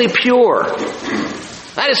sexually pure.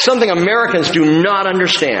 That is something Americans do not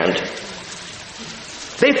understand.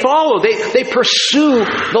 They follow. They pursue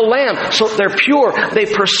the Lamb. So they're pure. They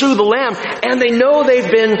pursue the Lamb. And they know they've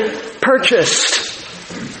been purchased.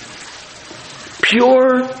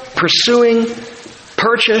 Pure, pursuing,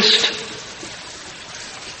 purchased.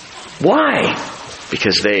 Why?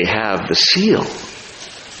 Because they have the seal.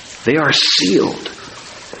 They are sealed.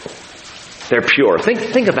 They're pure.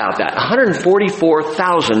 Think about that.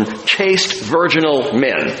 144,000 chaste virginal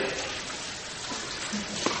men.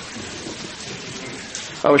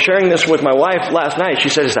 I was sharing this with my wife last night. She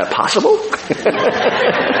said, "Is that possible?"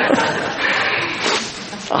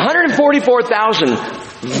 144,000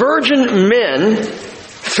 virgin men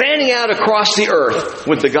fanning out across the earth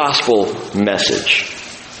with the gospel message.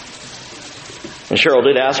 And Cheryl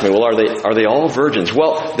did ask me, well, are they all virgins?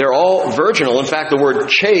 Well, they're all virginal. In fact, the word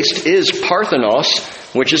chaste is parthenos,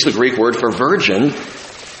 which is the Greek word for virgin.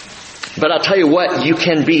 But I'll tell you what, you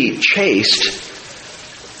can be chaste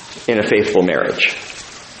in a faithful marriage.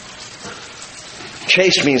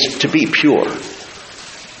 Chaste means to be pure.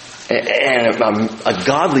 And a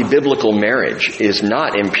godly biblical marriage is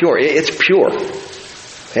not impure. It's pure.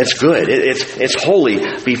 It's good. It's holy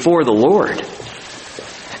before the Lord.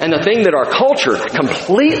 And the thing that our culture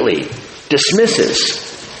completely dismisses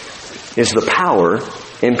is the power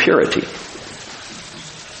in purity.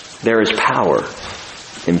 There is power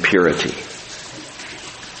in purity.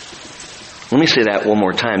 Let me say that one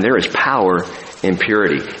more time. There is power in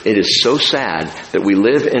purity. It is so sad that we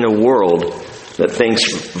live in a world that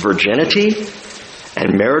thinks virginity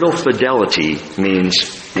and marital fidelity means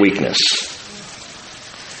weakness.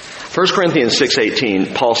 1 Corinthians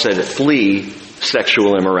 6:18, Paul said, "Flee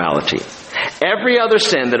sexual immorality. Every other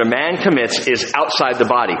sin that a man commits is outside the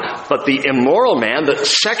body. But the immoral man, the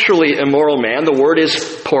sexually immoral man, the word is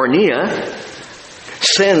porneia,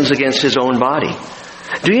 sins against his own body.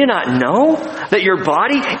 Do you not know that your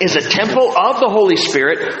body is a temple of the Holy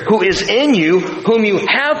Spirit who is in you, whom you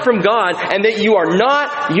have from God, and that you are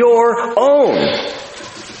not your own?"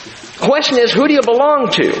 Question is, who do you belong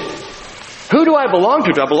to? Who do I belong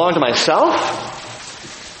to? Do I belong to myself?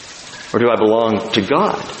 Or do I belong to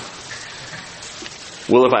God?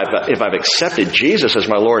 Well, if I've accepted Jesus as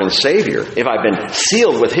my Lord and Savior, if I've been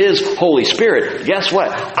sealed with His Holy Spirit, guess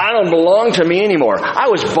what? I don't belong to me anymore. I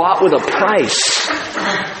was bought with a price.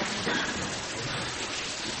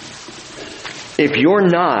 If you're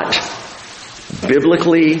not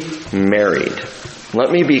biblically married,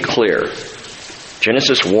 let me be clear.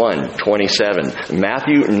 Genesis 1:27,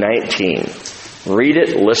 Matthew 19. Read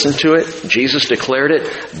it, listen to it. Jesus declared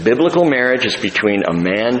it. Biblical marriage is between a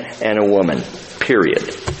man and a woman.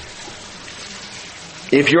 Period.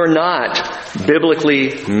 If you're not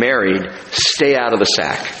biblically married, stay out of the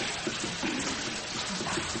sack.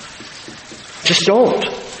 Just don't.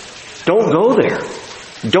 Don't go there.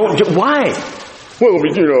 Why? Well,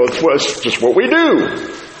 it's just what we do.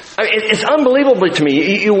 I mean, it's unbelievable to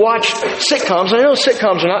me. You watch sitcoms, and I know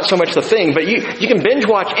sitcoms are not so much the thing, but you can binge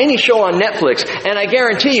watch any show on Netflix, and I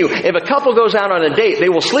guarantee you, if a couple goes out on a date, they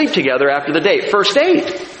will sleep together after the date. First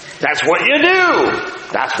date. That's what you do.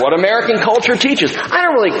 That's what American culture teaches. I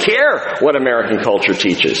don't really care what American culture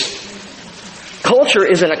teaches. Culture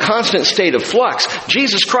is in a constant state of flux.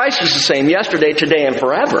 Jesus Christ is the same yesterday, today, and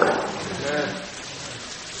forever.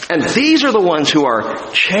 And these are the ones who are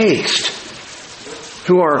chaste,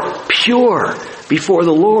 who are pure before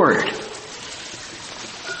the Lord.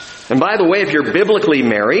 And by the way, if you're biblically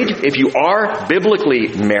married, if you are biblically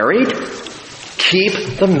married, keep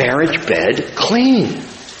the marriage bed clean.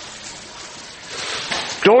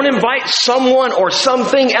 Don't invite someone or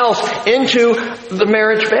something else into the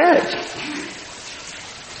marriage bed.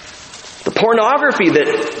 The pornography that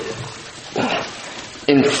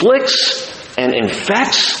inflicts and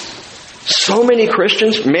infects so many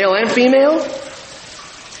Christians, male and female,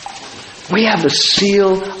 we have the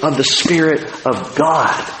seal of the Spirit of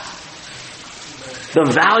God. The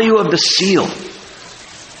value of the seal.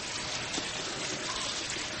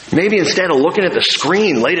 Maybe instead of looking at the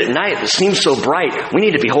screen late at night that seems so bright, we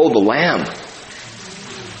need to behold the Lamb.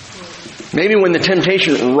 Maybe when the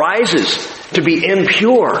temptation rises to be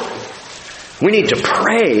impure, we need to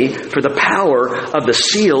pray for the power of the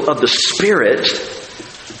seal of the Spirit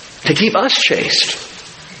to keep us chaste,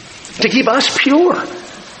 to keep us pure.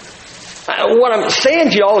 What I'm saying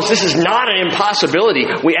to y'all is this is not an impossibility.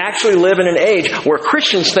 We actually live in an age where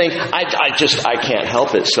Christians think, I can't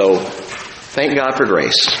help it, so thank God for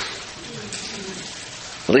grace.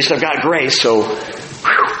 At least I've got grace, so,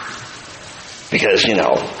 because,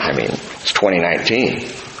 it's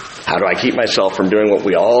 2019. How do I keep myself from doing what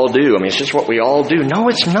we all do? It's just what we all do. No,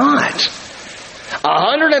 it's not.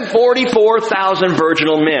 144,000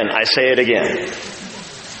 virginal men. I say it again.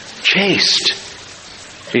 chaste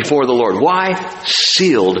before the Lord. Why?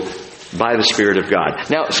 Sealed by the Spirit of God.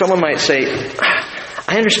 Now, someone might say,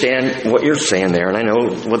 I understand what you're saying there, and I know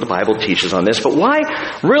what the Bible teaches on this, but why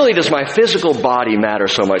really does my physical body matter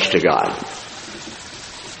so much to God?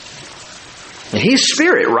 He's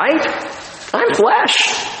spirit, right? I'm flesh.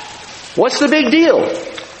 What's the big deal?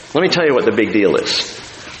 Let me tell you what the big deal is.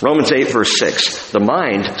 Romans 8, verse 6. The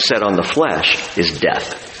mind set on the flesh is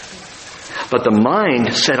death. But the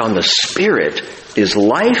mind set on the Spirit is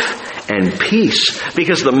life and peace.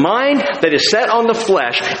 Because the mind that is set on the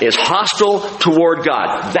flesh is hostile toward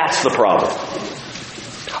God. That's the problem.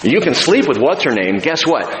 You can sleep with what's her name. Guess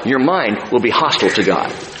what? Your mind will be hostile to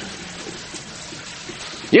God.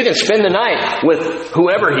 You can spend the night with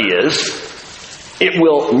whoever he is. It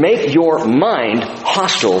will make your mind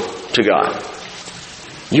hostile to God.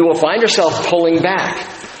 You will find yourself pulling back,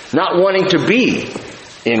 not wanting to be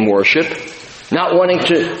in worship, not wanting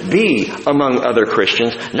to be among other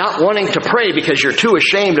Christians, not wanting to pray because you're too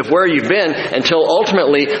ashamed of where you've been until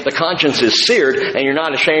ultimately the conscience is seared and you're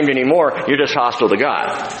not ashamed anymore. You're just hostile to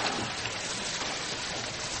God.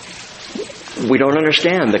 We don't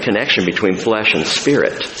understand the connection between flesh and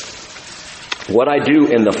spirit. What I do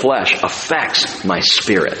in the flesh affects my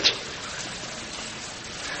spirit.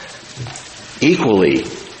 Equally,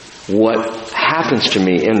 what happens to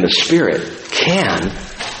me in the spirit can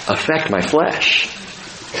affect my flesh.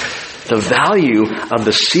 The value of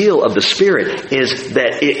the seal of the Spirit is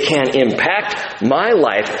that it can impact my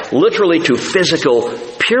life literally to physical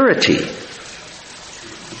purity.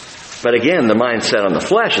 But again, the mind set on the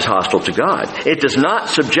flesh is hostile to God. It does not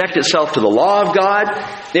subject itself to the law of God.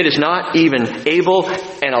 It is not even able,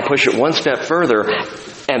 and I'll push it one step further,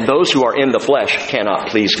 and those who are in the flesh cannot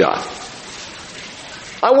please God.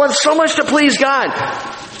 I want so much to please God.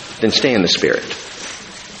 Then stay in the Spirit.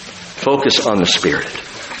 Focus on the Spirit.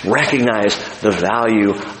 Recognize the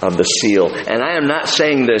value of the seal. And I am not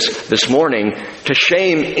saying this morning to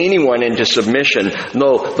shame anyone into submission.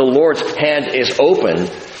 No, the Lord's hand is open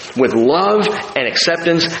with love and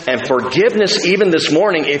acceptance and forgiveness even this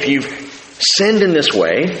morning if you've sinned in this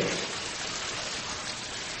way.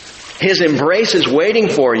 His embrace is waiting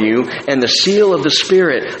for you and the seal of the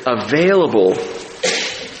Spirit available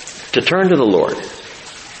to turn to the Lord,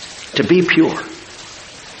 to be pure.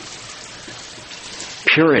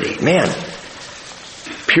 Purity. Man,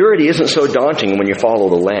 purity isn't so daunting when you follow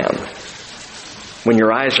the Lamb. When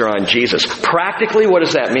your eyes are on Jesus. Practically, what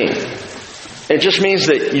does that mean? It just means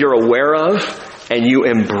that you're aware of and you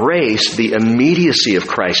embrace the immediacy of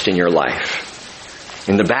Christ in your life.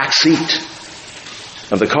 In the back seat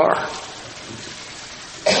of the car.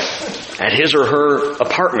 At his or her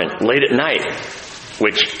apartment late at night,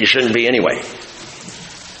 which you shouldn't be anyway.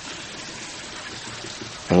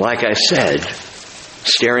 And like I said,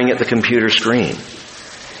 staring at the computer screen.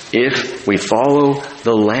 If we follow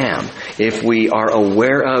the Lamb, if we are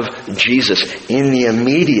aware of Jesus in the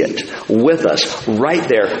immediate, with us, right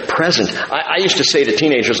there, present. I used to say to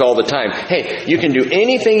teenagers all the time, hey, you can do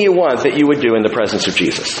anything you want that you would do in the presence of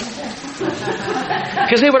Jesus.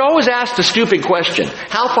 Because they would always ask the stupid question,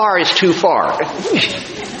 how far is too far?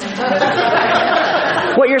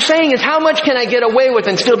 What you're saying is, how much can I get away with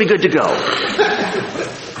and still be good to go?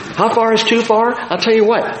 How far is too far? I'll tell you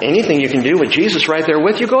what, anything you can do with Jesus right there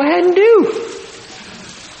with you, go ahead and do.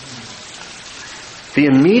 The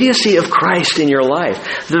immediacy of Christ in your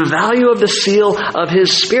life. The value of the seal of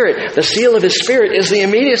His Spirit. The seal of His Spirit is the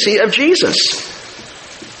immediacy of Jesus.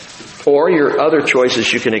 Or your other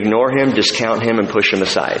choices, you can ignore Him, discount Him, and push Him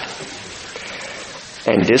aside.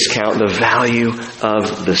 And discount the value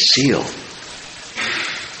of the seal.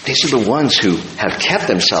 These are the ones who have kept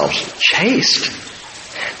themselves chaste.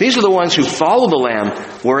 These are the ones who follow the Lamb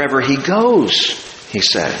wherever He goes, He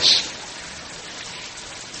says.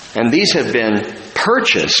 And these have been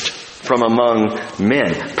purchased from among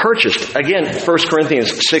men. Purchased. Again, 1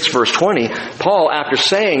 Corinthians 6 verse 20, Paul, after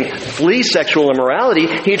saying, flee sexual immorality,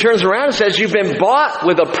 he turns around and says, you've been bought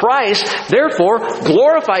with a price, therefore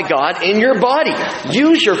glorify God in your body.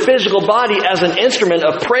 Use your physical body as an instrument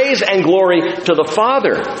of praise and glory to the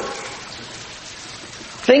Father.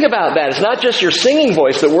 Think about that. It's not just your singing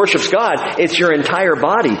voice that worships God. It's your entire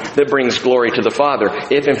body that brings glory to the Father,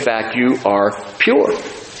 if in fact you are pure.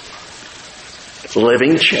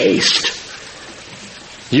 Living chaste.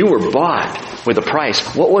 You were bought with a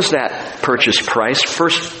price. What was that purchase price? 1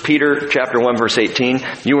 Peter chapter 1, verse 18,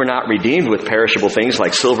 you were not redeemed with perishable things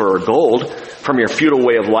like silver or gold from your futile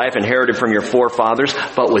way of life inherited from your forefathers,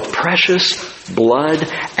 but with precious blood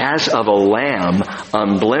as of a lamb,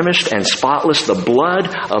 unblemished and spotless, the blood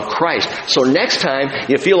of Christ. So next time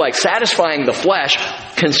you feel like satisfying the flesh,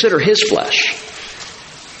 consider His flesh.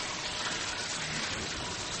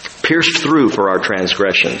 Pierced through for our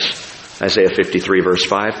transgressions. Isaiah 53 verse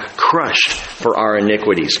 5, crushed for our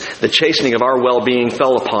iniquities. The chastening of our well-being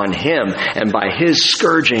fell upon Him, and by His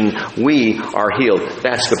scourging we are healed.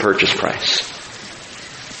 That's the purchase price.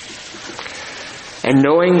 And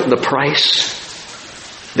knowing the price,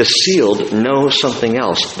 the sealed know something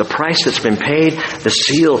else. The price that's been paid, the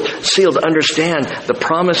sealed understand the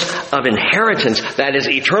promise of inheritance, that is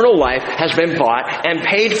eternal life, has been bought and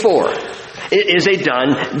paid for. It is a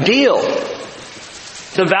done deal.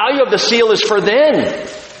 The value of the seal is for then,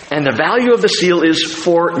 and the value of the seal is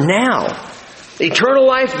for now. Eternal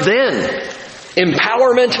life then.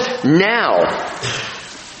 Empowerment now.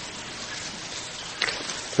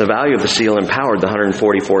 The value of the seal empowered the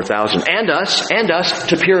 144,000 and us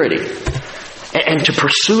to purity and to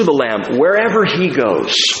pursue the Lamb wherever He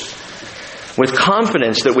goes with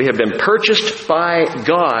confidence that we have been purchased by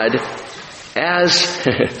God as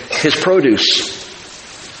His produce.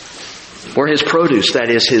 We're His produce, that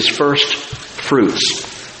is His first fruits.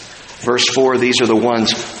 Verse 4, these are the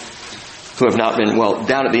ones who have not been,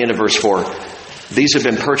 down at the end of verse 4, these have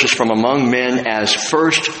been purchased from among men as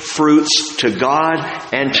first fruits to God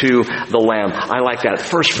and to the Lamb. I like that.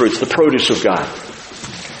 First fruits, the produce of God.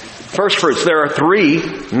 First fruits. There are three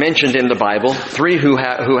mentioned in the Bible. Three who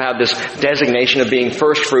have this designation of being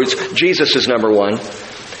first fruits. Jesus is number one.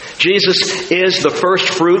 Jesus is the first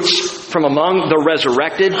fruits from among the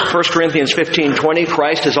resurrected. 1 Corinthians 15:20,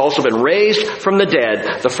 Christ has also been raised from the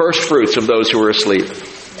dead, the first fruits of those who are asleep.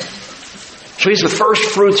 So He's the first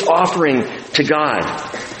fruits offering to God.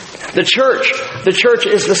 The church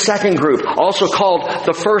is the second group, also called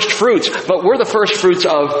the first fruits, but we're the first fruits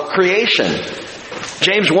of creation.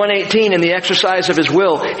 James 1:18, in the exercise of His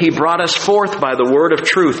will, He brought us forth by the word of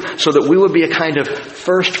truth, so that we would be a kind of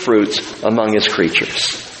first fruits among His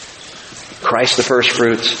creatures. Christ the first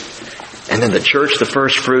fruits, and then the church the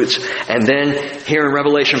first fruits, and then here in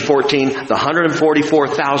Revelation 14, the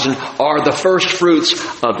 144,000 are the first fruits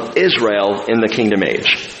of Israel in the kingdom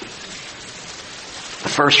age. The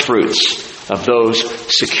first fruits of those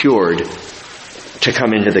secured to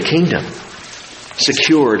come into the kingdom.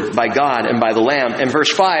 Secured by God and by the Lamb. And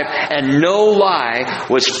verse 5, and no lie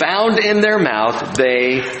was found in their mouth,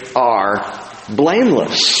 they are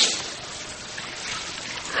blameless.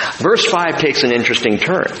 Verse 5 takes an interesting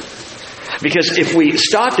turn. Because if we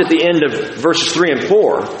stopped at the end of verses 3 and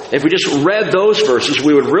 4, if we just read those verses,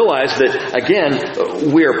 we would realize that,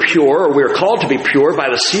 again, we are pure, or we are called to be pure by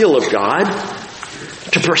the seal of God,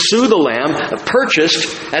 to pursue the Lamb,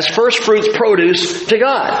 purchased as first fruits produce to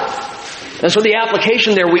God. And so the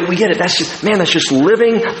application there, we get it. That's just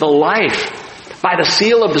living the life by the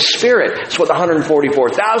seal of the Spirit. It's what the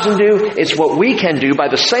 144,000 do. It's what we can do by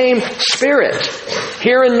the same Spirit,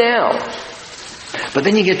 here and now. But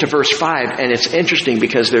then you get to verse 5, and it's interesting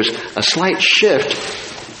because there's a slight shift,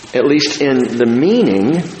 at least in the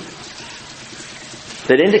meaning,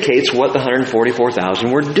 that indicates what the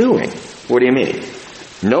 144,000 were doing. What do you mean?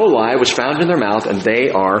 No lie was found in their mouth, and they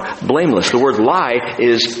are blameless. The word lie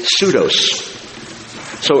is pseudos.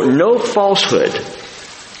 So no falsehood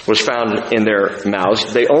was found in their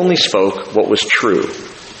mouths. They only spoke what was true.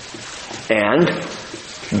 And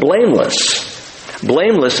blameless.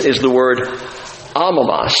 Blameless is the word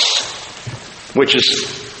amomos, which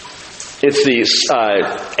it's the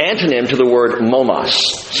antonym to the word momos.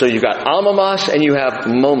 So you've got amomos and you have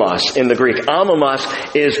momos in the Greek. Amomos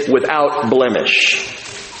is without blemish.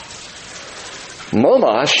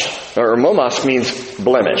 Momos means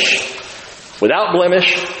blemish. Without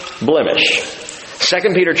blemish, blemish.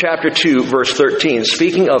 2 Peter chapter 2, verse 13,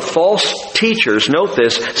 speaking of false teachers, note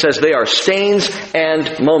this, says they are stains and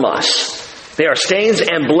momos. They are stains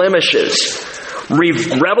and blemishes,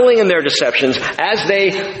 reveling in their deceptions as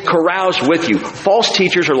they carouse with you. False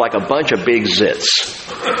teachers are like a bunch of big zits.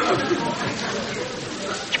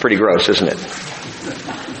 It's pretty gross, isn't it?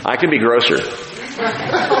 I could be grosser.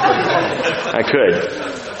 I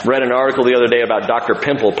could. Read an article the other day about Dr.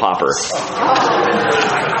 Pimple Popper.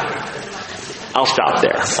 I'll stop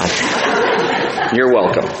there. You're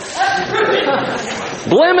welcome.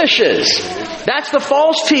 Blemishes. That's the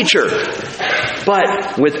false teacher.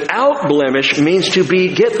 But without blemish means to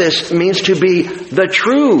be, get this, means to be the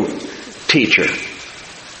true teacher.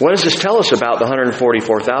 What does this tell us about the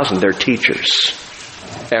 144,000? They're teachers.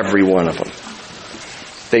 Every one of them.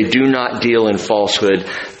 They do not deal in falsehood.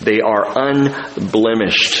 They are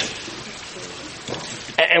unblemished.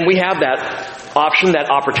 And we have that option, that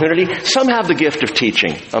opportunity. Some have the gift of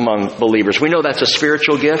teaching among believers. We know that's a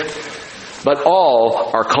spiritual gift. But all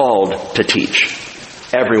are called to teach.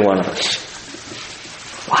 Every one of us.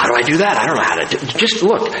 Well, how do I do that? I don't know how to do it. Just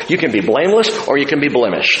look. You can be blameless or you can be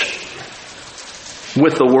blemished.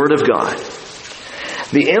 With the Word of God.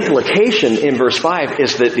 The implication in verse 5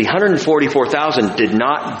 is that the 144,000 did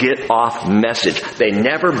not get off message. They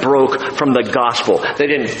never broke from the gospel. They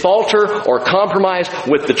didn't falter or compromise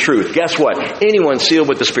with the truth. Guess what? Anyone sealed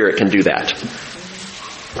with the Spirit can do that.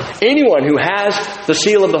 Anyone who has the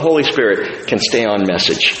seal of the Holy Spirit can stay on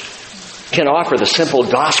message. Can offer the simple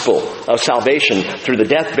gospel of salvation through the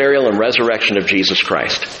death, burial, and resurrection of Jesus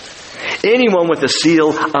Christ. Anyone with the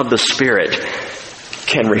seal of the Spirit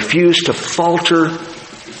can refuse to falter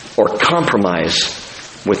or compromise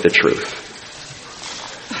with the truth.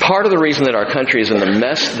 Part of the reason that our country is in the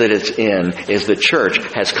mess that it's in is the church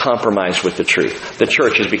has compromised with the truth. The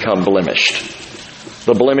church has become blemished.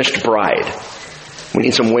 The blemished bride. We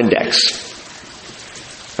need some Windex.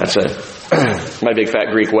 That's my big fat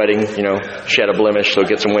Greek wedding, she had a blemish, so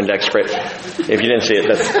get some Windex spray. If you didn't see it,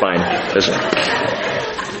 that's fine.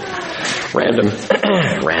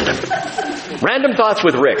 Random thoughts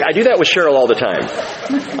with Rick. I do that with Cheryl all the time.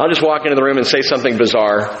 I'll just walk into the room and say something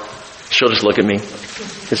bizarre. She'll just look at me.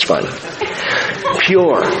 It's fun.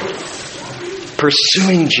 Pure.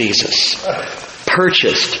 Pursuing Jesus.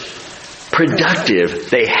 Purchased. Productive.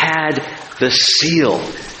 They had the seal.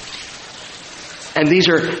 And these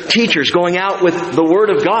are teachers going out with the Word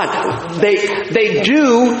of God. They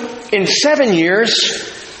do in 7 years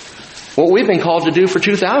what we've been called to do for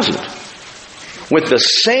 2,000. With the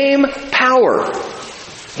same power,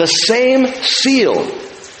 the same seal,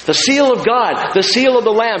 the seal of God, the seal of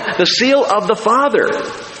the Lamb, the seal of the Father.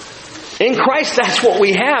 In Christ, that's what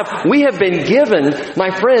we have. We have been given,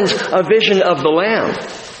 my friends, a vision of the Lamb.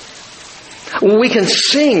 We can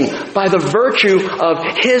sing by the virtue of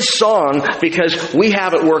His song because we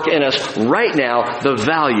have at work in us right now the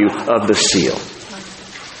value of the seal.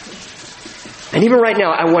 And even right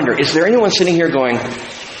now, I wonder, is there anyone sitting here going,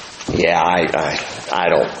 yeah, I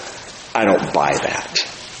don't buy that.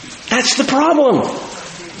 That's the problem.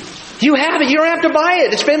 You have it. You don't have to buy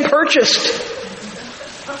it. It's been purchased.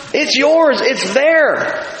 It's yours. It's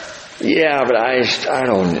there. Yeah, but I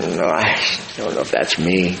don't know. I don't know if that's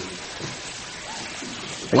me.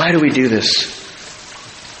 Why do we do this?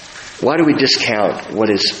 Why do we discount what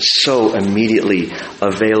is so immediately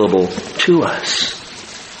available to us?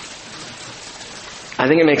 I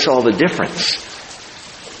think it makes all the difference.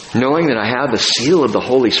 Knowing that I have the seal of the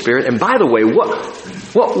Holy Spirit. And by the way, what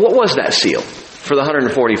was that seal for the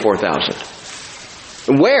 144,000?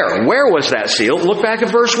 Where was that seal? Look back at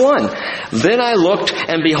verse 1. Then I looked,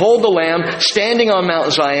 and behold the Lamb standing on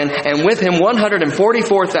Mount Zion, and with him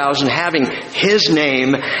 144,000 having His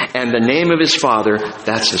name and the name of His Father,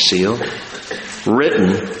 that's the seal,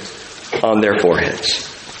 written on their foreheads.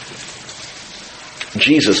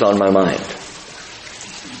 Jesus on my mind.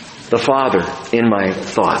 The Father in my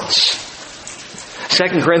thoughts.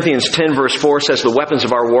 2 Corinthians 10 verse 4 says, the weapons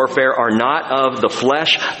of our warfare are not of the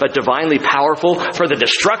flesh, but divinely powerful for the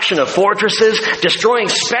destruction of fortresses, destroying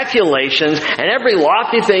speculations and every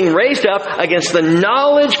lofty thing raised up against the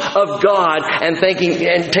knowledge of God, and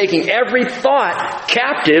taking every thought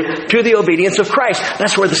captive to the obedience of Christ.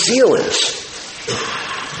 That's where the seal is.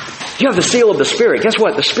 You have the seal of the Spirit. Guess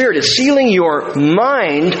what? The Spirit is sealing your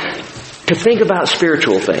mind to think about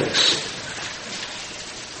spiritual things.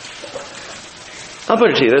 I'll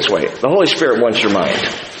put it to you this way. The Holy Spirit wants your mind.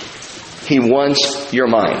 He wants your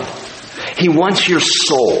mind. He wants your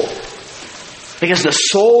soul. Because the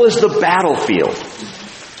soul is the battlefield.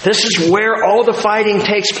 This is where all the fighting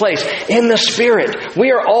takes place. In the Spirit.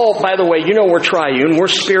 We are all, by the way, we're triune. We're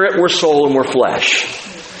spirit, we're soul, and we're flesh.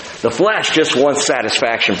 The flesh just wants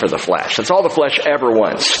satisfaction for the flesh. That's all the flesh ever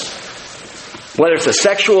wants. Whether it's a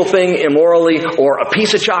sexual thing, immorally, or a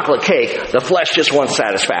piece of chocolate cake, the flesh just wants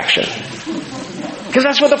satisfaction. Because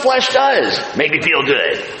that's what the flesh does. Make me feel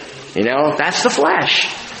good. That's the flesh.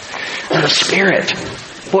 And the Spirit.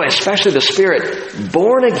 Boy, especially the Spirit,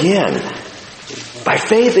 born again by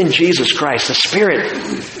faith in Jesus Christ. The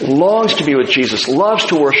Spirit longs to be with Jesus, loves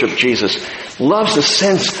to worship Jesus, loves the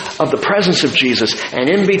sense of the presence of Jesus. And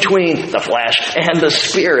in between the flesh and the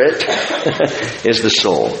Spirit is the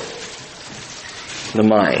soul. The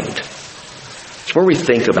mind. It's where we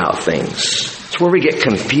think about things. It's where we get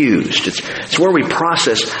confused. It's where we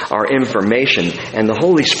process our information. And the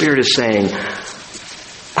Holy Spirit is saying,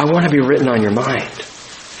 I want to be written on your mind.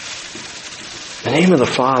 The name of the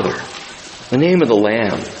Father, the name of the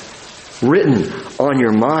Lamb, written on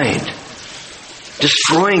your mind.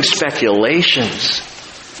 Destroying speculations.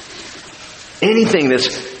 Anything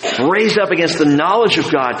that's raised up against the knowledge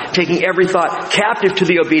of God, taking every thought captive to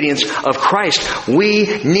the obedience of Christ.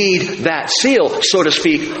 We need that seal, so to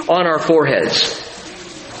speak, on our foreheads.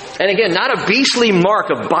 And again, not a beastly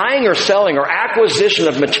mark of buying or selling or acquisition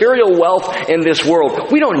of material wealth in this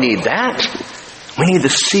world. We don't need that. We need the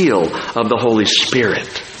seal of the Holy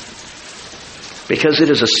Spirit. Because it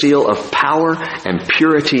is a seal of power and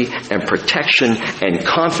purity and protection and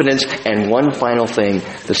confidence. And one final thing,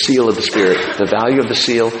 the seal of the Spirit. The value of the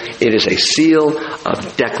seal, it is a seal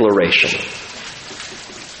of declaration.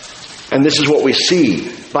 And this is what we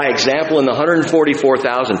see by example in the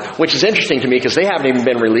 144,000, which is interesting to me because they haven't even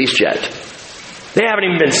been released yet. They haven't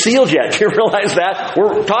even been sealed yet. Do you realize that?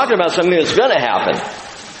 We're talking about something that's going to happen.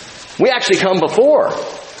 We actually come before.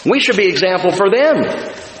 We should be example for them.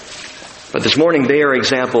 But this morning they are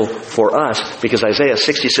example for us because Isaiah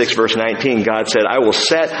 66 verse 19, God said, I will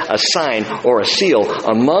set a sign or a seal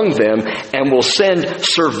among them and will send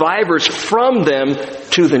survivors from them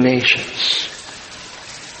to the nations.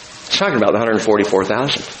 It's talking about the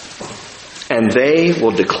 144,000. And they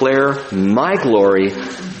will declare my glory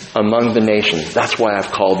among the nations. That's why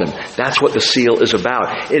I've called them. That's what the seal is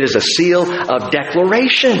about. It is a seal of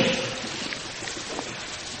declaration.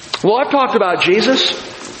 Well, I've talked about Jesus.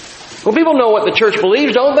 Well, people know what the church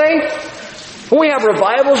believes, don't they? Well, we have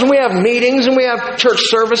revivals and we have meetings and we have church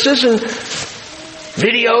services and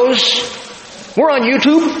videos. We're on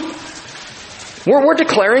YouTube. We're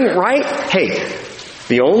declaring, right? Hey,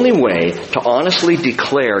 the only way to honestly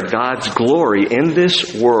declare God's glory in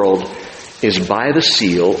this world is by the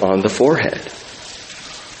seal on the forehead.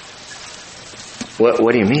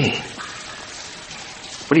 What do you mean?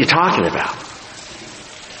 What are you talking about?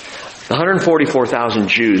 The 144,000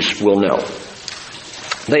 Jews will know.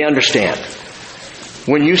 They understand.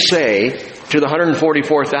 When you say to the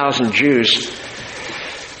 144,000 Jews,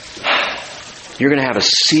 you're going to have a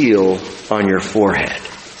seal on your forehead,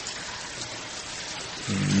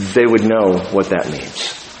 they would know what that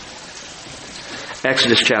means.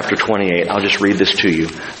 Exodus chapter 28, I'll just read this to you.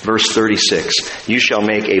 Verse 36, you shall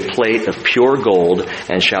make a plate of pure gold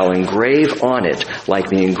and shall engrave on it like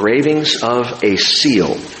the engravings of a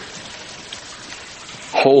seal.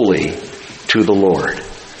 Holy to the Lord.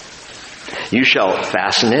 You shall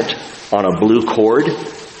fasten it on a blue cord.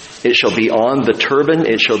 It shall be on the turban.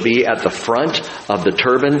 It shall be at the front of the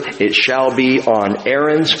turban. It shall be on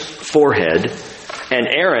Aaron's forehead. And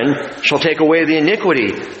Aaron shall take away the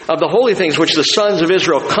iniquity of the holy things which the sons of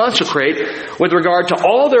Israel consecrate with regard to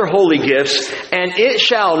all their holy gifts. And it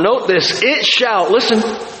shall, note this, it shall, listen,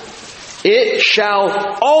 it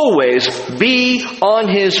shall always be on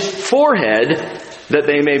his forehead, that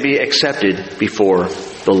they may be accepted before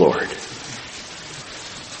the Lord.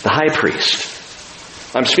 The high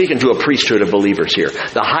priest. I'm speaking to a priesthood of believers here.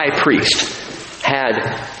 The high priest had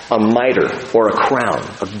a mitre or a crown,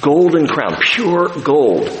 a golden crown, pure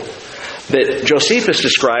gold, that Josephus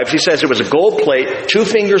describes. He says it was a gold plate, 2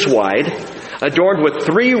 fingers wide, adorned with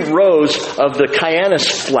 3 rows of the cyanus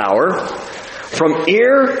flower, from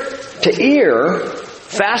ear to ear,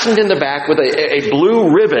 fastened in the back with a blue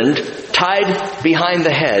ribbon tied behind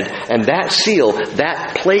the head. And that seal,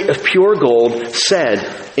 that plate of pure gold, said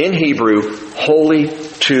in Hebrew, holy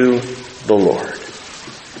to the Lord.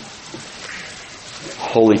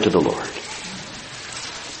 Holy to the Lord.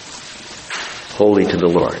 Holy to the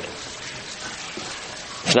Lord.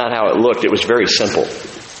 It's not how it looked. It was very simple.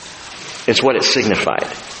 It's what it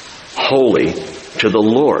signified. Holy to the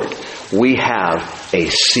Lord. We have a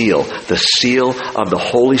seal, the seal of the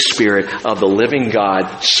Holy Spirit of the living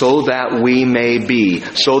God, so that we may be,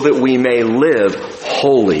 so that we may live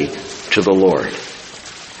holy to the Lord.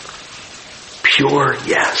 Pure,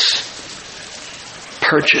 yes.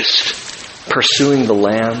 Purchased, pursuing the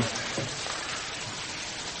Lamb,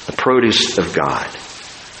 the produce of God.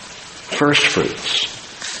 First fruits.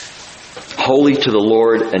 Holy to the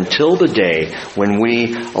Lord until the day when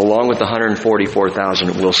we, along with the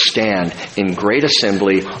 144,000, will stand in great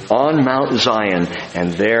assembly on Mount Zion,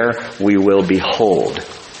 and there we will behold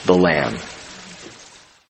the Lamb.